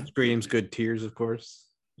are good screams, good tears, of course.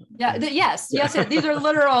 Yeah. Yes. These are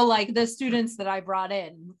literal, like the students that I brought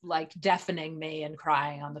in, like deafening me and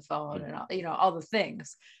crying on the phone and all the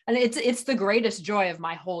things. And it's the greatest joy of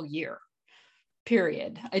my whole year.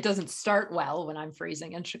 Period. It doesn't start well when I'm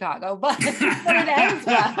freezing in Chicago, but it ends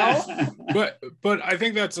well. But I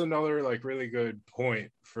think that's another like really good point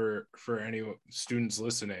for any students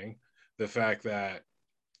listening. The fact that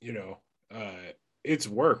it's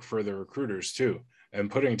work for the recruiters too, and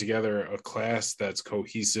putting together a class that's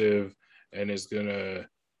cohesive and is gonna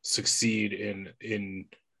succeed in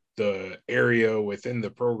the area, within the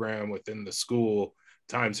program, within the school,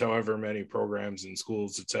 times however many programs and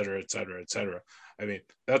schools, et cetera, et cetera, et cetera. I mean,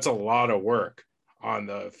 that's a lot of work on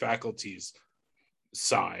the faculty's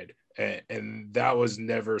side. And that was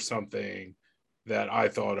never something that I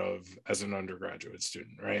thought of as an undergraduate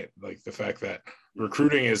student, right? Like the fact that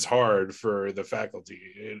recruiting is hard for the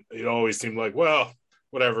faculty. It always seemed like, well,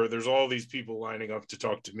 whatever, there's all these people lining up to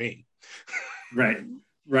talk to me. Right.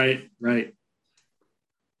 Yeah.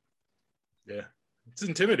 It's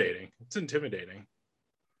intimidating.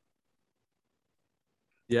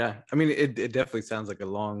 Yeah, I mean, it definitely sounds like a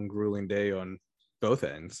long, grueling day on both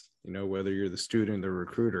ends. Whether you're the student or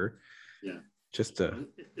recruiter. Yeah,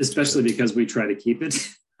 especially because we try to keep it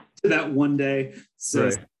to that one day. So,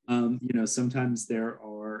 right. Sometimes there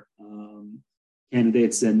are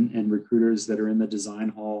candidates and recruiters that are in the design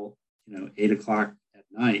hall, 8:00 at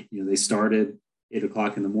night. They started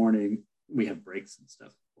 8:00 in the morning. We have breaks and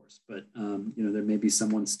stuff, of course, but there may be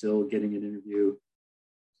someone still getting an interview.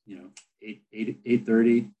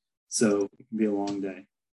 8:30, so it can be a long day.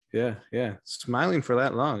 Yeah. Smiling for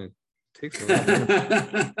that long takes a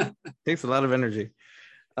lot of energy.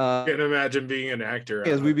 I can imagine being an actor.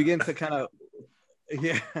 As we begin to kind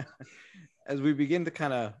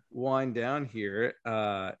of wind down here,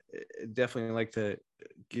 definitely like to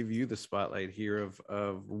give you the spotlight here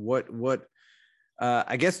of what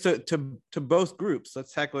I guess to both groups.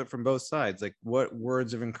 Let's tackle it from both sides. Like, what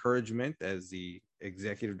words of encouragement as the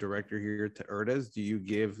executive director here to IRDAS do you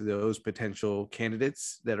give those potential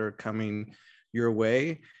candidates that are coming your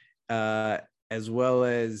way, as well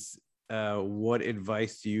as what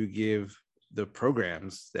advice do you give the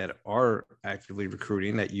programs that are actively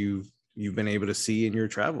recruiting that you've been able to see in your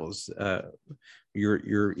travels,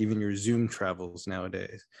 your Zoom travels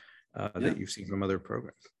nowadays, that you've seen from other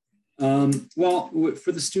programs? Well,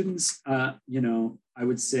 for the students, I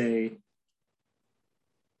would say,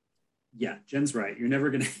 yeah, Jen's right. You're never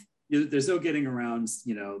going to, there's no getting around,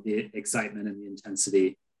 the excitement and the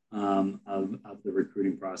intensity of the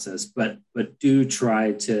recruiting process, but do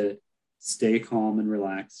try to stay calm and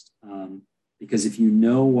relaxed, because if you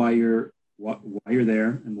know why you're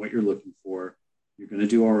there and what you're looking for, you're going to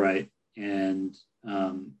do all right. And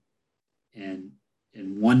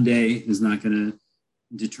one day is not going to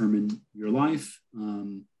determine your life.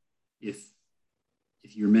 If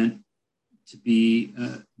you're meant to be,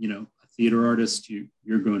 a theater artist,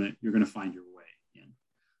 you're gonna find your way.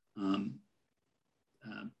 And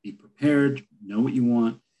be prepared. Know what you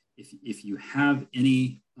want. If you have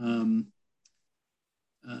any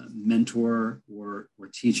mentor or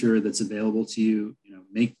teacher that's available to you,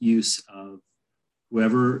 make use of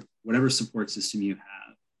whatever support system you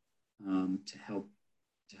have to help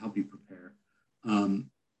you prepare. And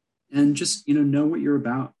just know what you're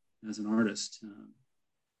about as an artist,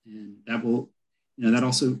 and that will that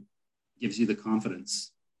also gives you the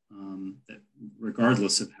confidence that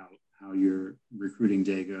regardless of how your recruiting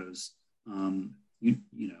day goes, to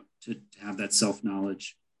have that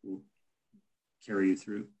self-knowledge will carry you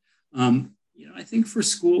through. I think for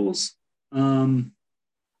schools,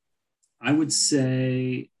 I would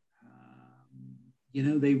say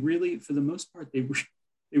they really, for the most part, they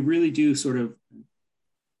really do sort of,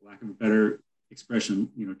 lack of a better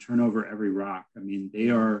expression, turn over every rock. I mean,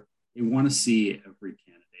 they want to see every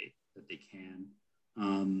candidate that they can.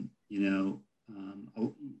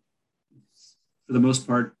 For the most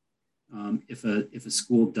part, if a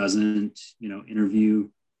school doesn't, interview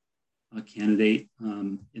a candidate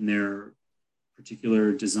in their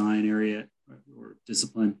particular design area or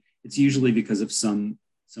discipline, it's usually because of some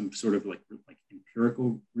sort of like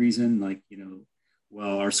empirical reason, like,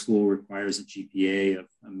 well, our school requires a GPA of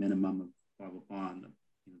a minimum of blah, blah, blah, and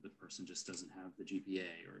the person just doesn't have the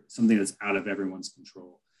GPA, or something that's out of everyone's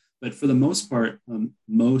control. But for the most part,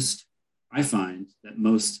 I find that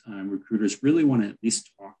most recruiters really want to at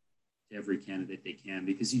least talk to every candidate they can,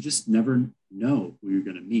 because you just never know who you're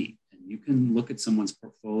going to meet. And you can look at someone's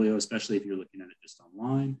portfolio, especially if you're looking at it just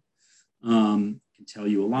online, can tell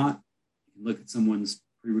you a lot. You can look at someone's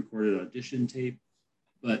pre-recorded audition tape,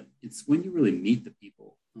 but it's when you really meet the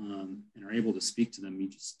people and are able to speak to them,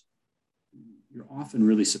 you're often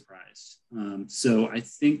really surprised. So I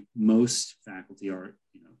think most faculty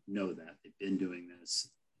know that they've been doing this.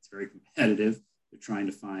 It's very competitive. They're trying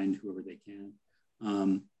to find whoever they can.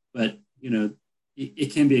 But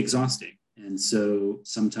it can be exhausting. And so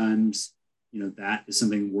sometimes, that is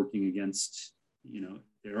something working against,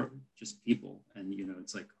 there are just people, and,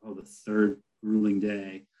 it's like, oh, the third grueling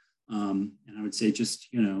day. And I would say just,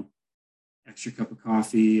 extra cup of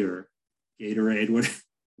coffee or Gatorade,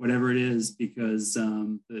 whatever it is, because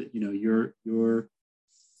your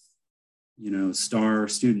star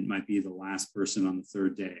student might be the last person on the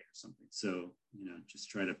third day or something. So, just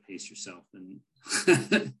try to pace yourself and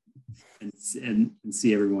and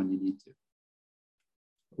see everyone you need to.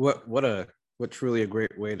 What truly a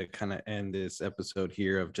great way to kind of end this episode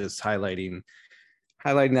here, of just highlighting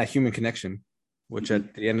that human connection, which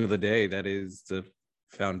at the end of the day, that is the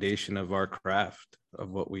foundation of our craft,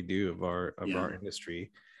 of what we do, of our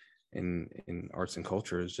industry in arts and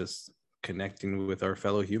culture, is just connecting with our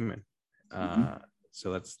fellow human.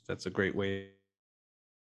 So that's a great way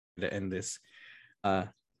to end this.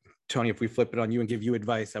 Tony, if we flip it on you and give you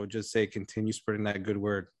advice, I would just say continue spreading that good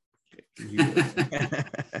word.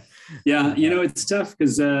 Yeah, it's tough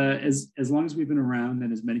because as long as we've been around,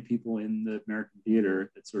 and as many people in the American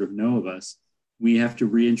theater that sort of know of us, we have to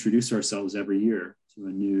reintroduce ourselves every year to a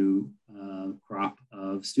new crop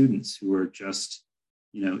of students who are just,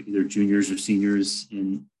 either juniors or seniors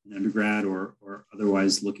in undergrad or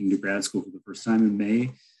otherwise looking to grad school for the first time, and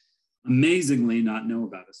may amazingly not know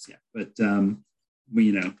about us yet. But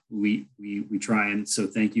we try, and so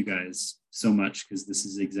thank you guys so much, because this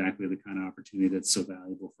is exactly the kind of opportunity that's so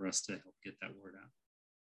valuable for us to help get that word out.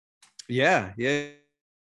 Yeah.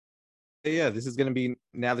 This is going to be,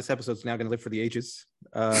 now this episode's now going to live for the ages.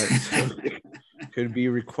 So could be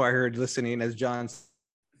required listening, as John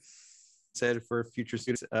said, for future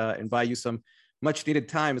students, and buy you some much needed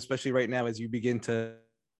time, especially right now as you begin to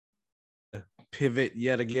pivot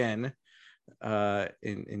yet again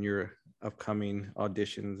in your upcoming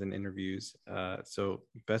auditions and interviews. So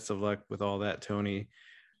best of luck with all that, Tony.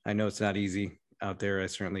 I know it's not easy out there. I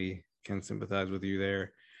certainly can sympathize with you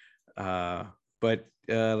there. But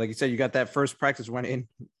like you said, you got that first practice run in,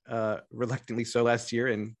 reluctantly so, last year.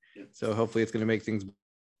 And so hopefully it's going to make things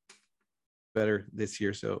better this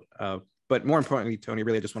year. So, but more importantly, Tony,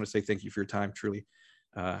 really, I just want to say thank you for your time. Truly.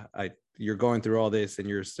 You're going through all this and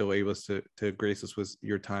you're still able to grace us with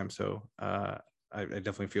your time. So I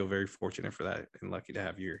definitely feel very fortunate for that and lucky to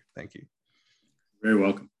have you here. Thank you. Very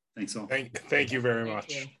welcome. Thanks all. Thank you very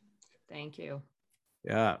much. Thank you.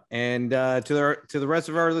 Yeah. And to the rest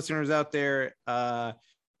of our listeners out there, I'm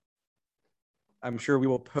sure we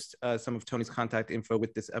will post some of Tony's contact info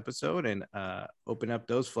with this episode, and open up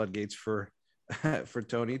those floodgates for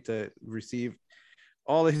Tony to receive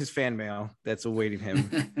all of his fan mail that's awaiting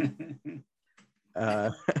him.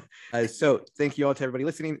 So thank you all to everybody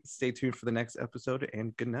listening. Stay tuned for the next episode,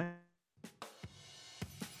 and good night.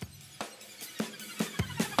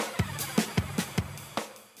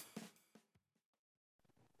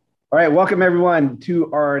 All right, welcome everyone to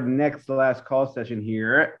our next to last call session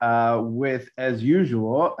here with, as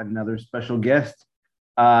usual, another special guest.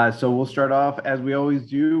 So we'll start off, as we always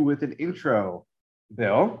do, with an intro.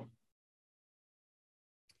 Bill.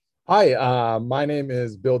 Hi, my name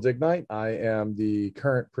is Bill Dignite. I am the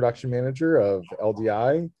current production manager of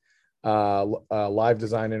LDI, Live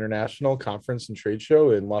Design International Conference and Trade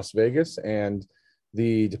Show in Las Vegas, and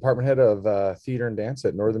the department head of theater and dance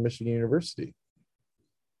at Northern Michigan University.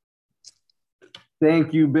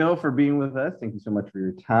 Thank you, Bill, for being with us. Thank you so much for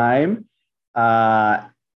your time.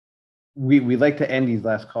 We like to end these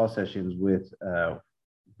last call sessions with a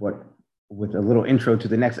little intro to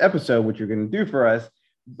the next episode, which you're going to do for us.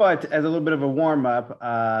 But as a little bit of a warm up,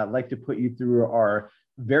 I'd like to put you through our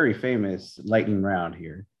very famous lightning round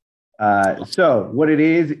here. So what it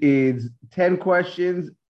is 10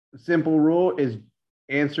 questions. Simple rule is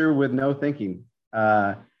answer with no thinking.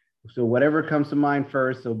 So whatever comes to mind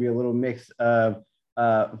first, there'll be a little mix of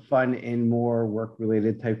fun and more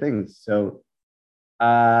work-related type things. So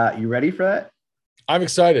you ready for that? I'm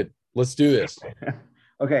excited. Let's do this.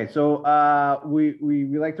 Okay, so we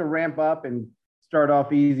like to ramp up and start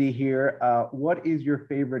off easy here. What is your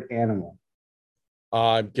favorite animal?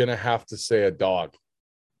 I'm gonna have to say a dog.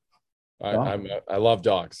 I love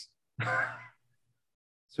dogs.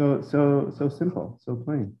 So simple, so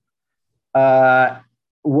plain.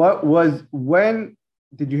 When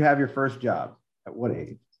did you have your first job? At what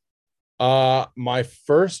age? My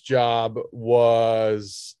first job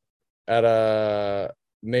was at a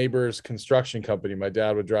neighbor's construction company. My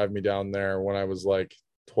dad would drive me down there when I was like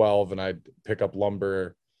 12 and I'd pick up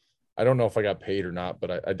lumber. I don't know if I got paid or not,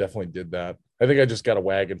 but I definitely did that. I think I just got a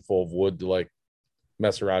wagon full of wood to like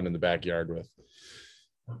mess around in the backyard with.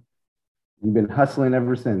 You've been hustling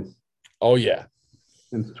ever since. Oh yeah.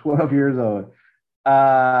 Since 12 years old.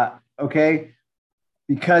 Okay.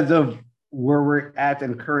 Because of where we're at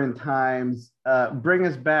in current times, bring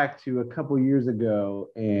us back to a couple years ago.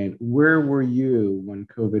 And where were you when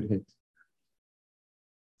COVID hit?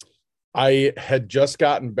 I had just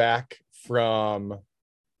gotten back from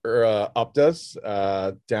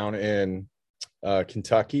UPDAS down in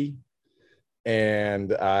Kentucky, and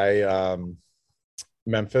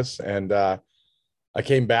Memphis, and I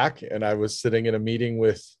came back and I was sitting in a meeting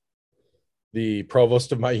with the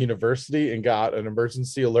provost of my university and got an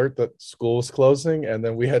emergency alert that school was closing, and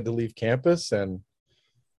then we had to leave campus, and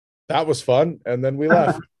that was fun. And then we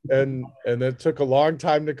left, and it took a long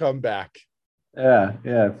time to come back. Yeah,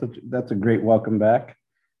 that's a great welcome back.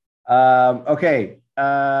 Okay,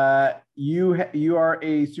 you are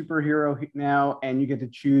a superhero now, and you get to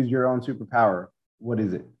choose your own superpower. What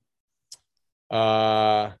is it?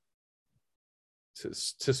 To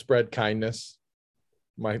spread kindness.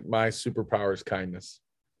 My superpower is kindness.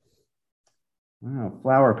 Wow,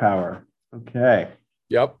 flower power. Okay.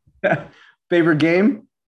 Yep. Favorite game?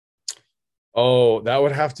 Oh, that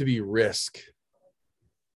would have to be Risk.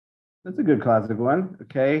 That's a good classic one.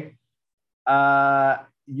 Okay.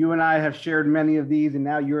 You and I have shared many of these, and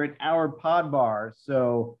now you're at our pod bar.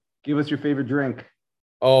 So give us your favorite drink.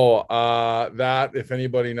 Oh, that, if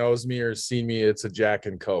anybody knows me or has seen me, it's a Jack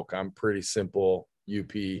and Coke. I'm pretty simple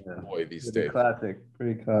UP boy these days.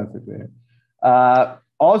 Pretty classic there.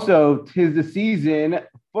 Also, 'tis the season,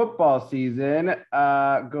 football season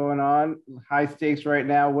going on. High stakes right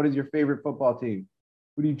now. What is your favorite football team?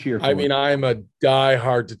 Who do you cheer for? I mean, I'm a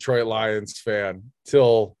diehard Detroit Lions fan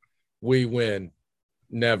till we win.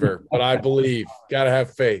 Never, but I believe. Gotta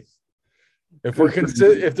have faith. If we're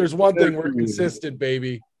consistent, if there's one thing, we're consistent,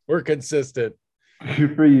 baby. We're consistent.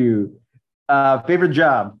 Good for you. Favorite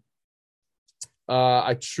job?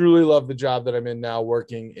 I truly love the job that I'm in now,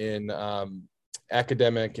 working in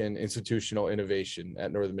academic and institutional innovation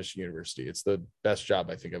at Northern Michigan University. It's the best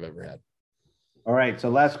job I think I've ever had. All right. So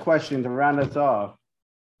last question to round us off.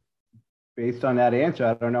 Based on that answer,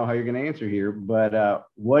 I don't know how you're going to answer here, but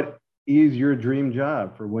what is your dream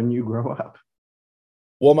job for when you grow up?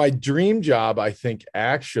 Well, my dream job, I think,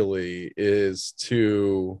 actually is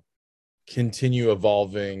to continue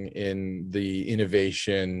evolving in the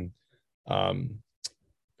innovation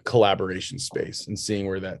collaboration space and seeing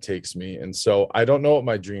where that takes me. And so I don't know what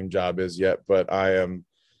my dream job is yet, but I am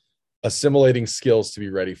assimilating skills to be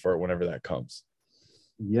ready for it whenever that comes.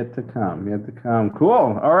 Yet to come.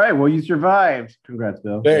 Cool. All right. Well, you survived. Congrats,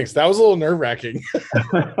 Bill. Thanks. That was a little nerve-wracking.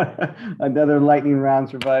 Another lightning round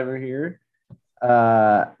survivor here.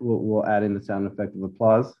 We'll add in the sound effect of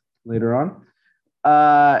applause later on.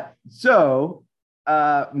 So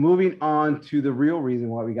moving on to the real reason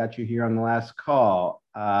why we got you here on the last call.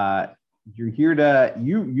 You're here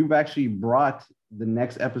you've actually brought the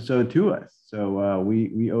next episode to us. So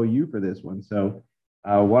we owe you for this one. So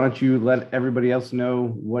why don't you let everybody else know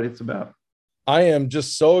what it's about? I am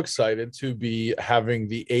just so excited to be having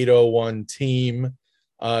the 801 team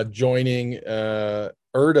joining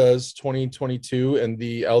IRDA's 2022 and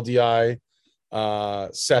the LDI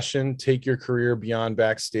session, Take Your Career Beyond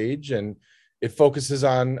Backstage. And it focuses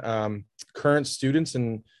on current students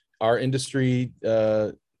and our industry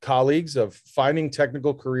colleagues of finding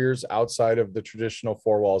technical careers outside of the traditional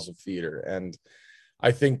four walls of theater. And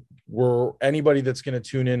I think anybody that's going to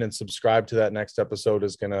tune in and subscribe to that next episode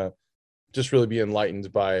is going to just really be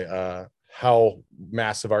enlightened by how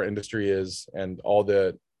massive our industry is and all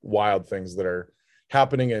the wild things that are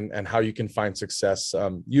happening and how you can find success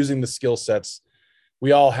using the skill sets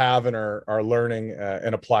we all have and are learning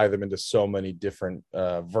and apply them into so many different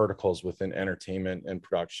verticals within entertainment and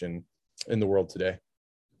production in the world today.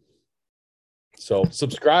 So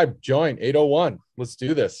subscribe, join 801. Let's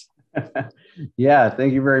do this. Yeah,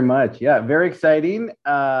 thank you very much. Yeah, very exciting.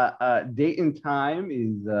 Date and time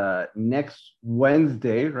is next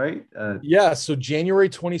Wednesday, right? Yeah, so January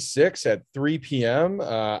 26th at 3 p.m.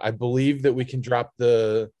 I believe that we can drop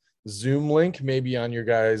the Zoom link maybe on your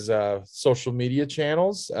guys' social media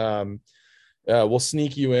channels. We'll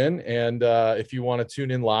sneak you in, and if you want to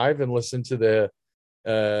tune in live and listen to the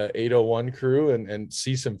 801 crew and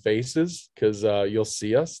see some faces, because you'll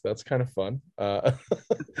see us. That's kind of fun.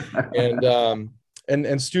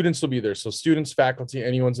 And students will be there. So students, faculty,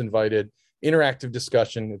 anyone's invited. Interactive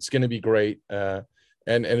discussion. It's going to be great. And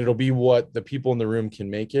it'll be what the people in the room can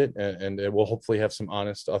make it. And it will hopefully have some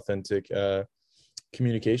honest, authentic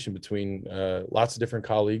communication between lots of different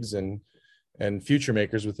colleagues and future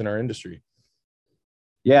makers within our industry.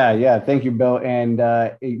 Yeah. Thank you, Bill. And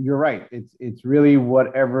you're right. It's really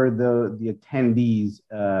whatever the attendees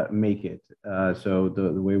make it. So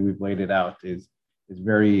the way we've laid it out is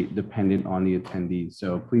very dependent on the attendees.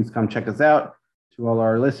 So please come check us out. To all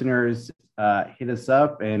our listeners, hit us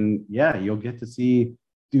up, and yeah, you'll get to see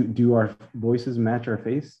do our voices match our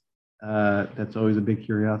face. That's always a big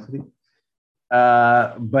curiosity.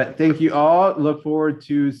 But thank you all. Look forward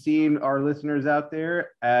to seeing our listeners out there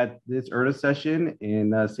at this IRTA session,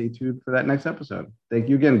 and stay tuned for that next episode. Thank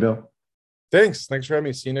you again, Bill. Thanks for having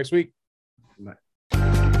me. See you next week.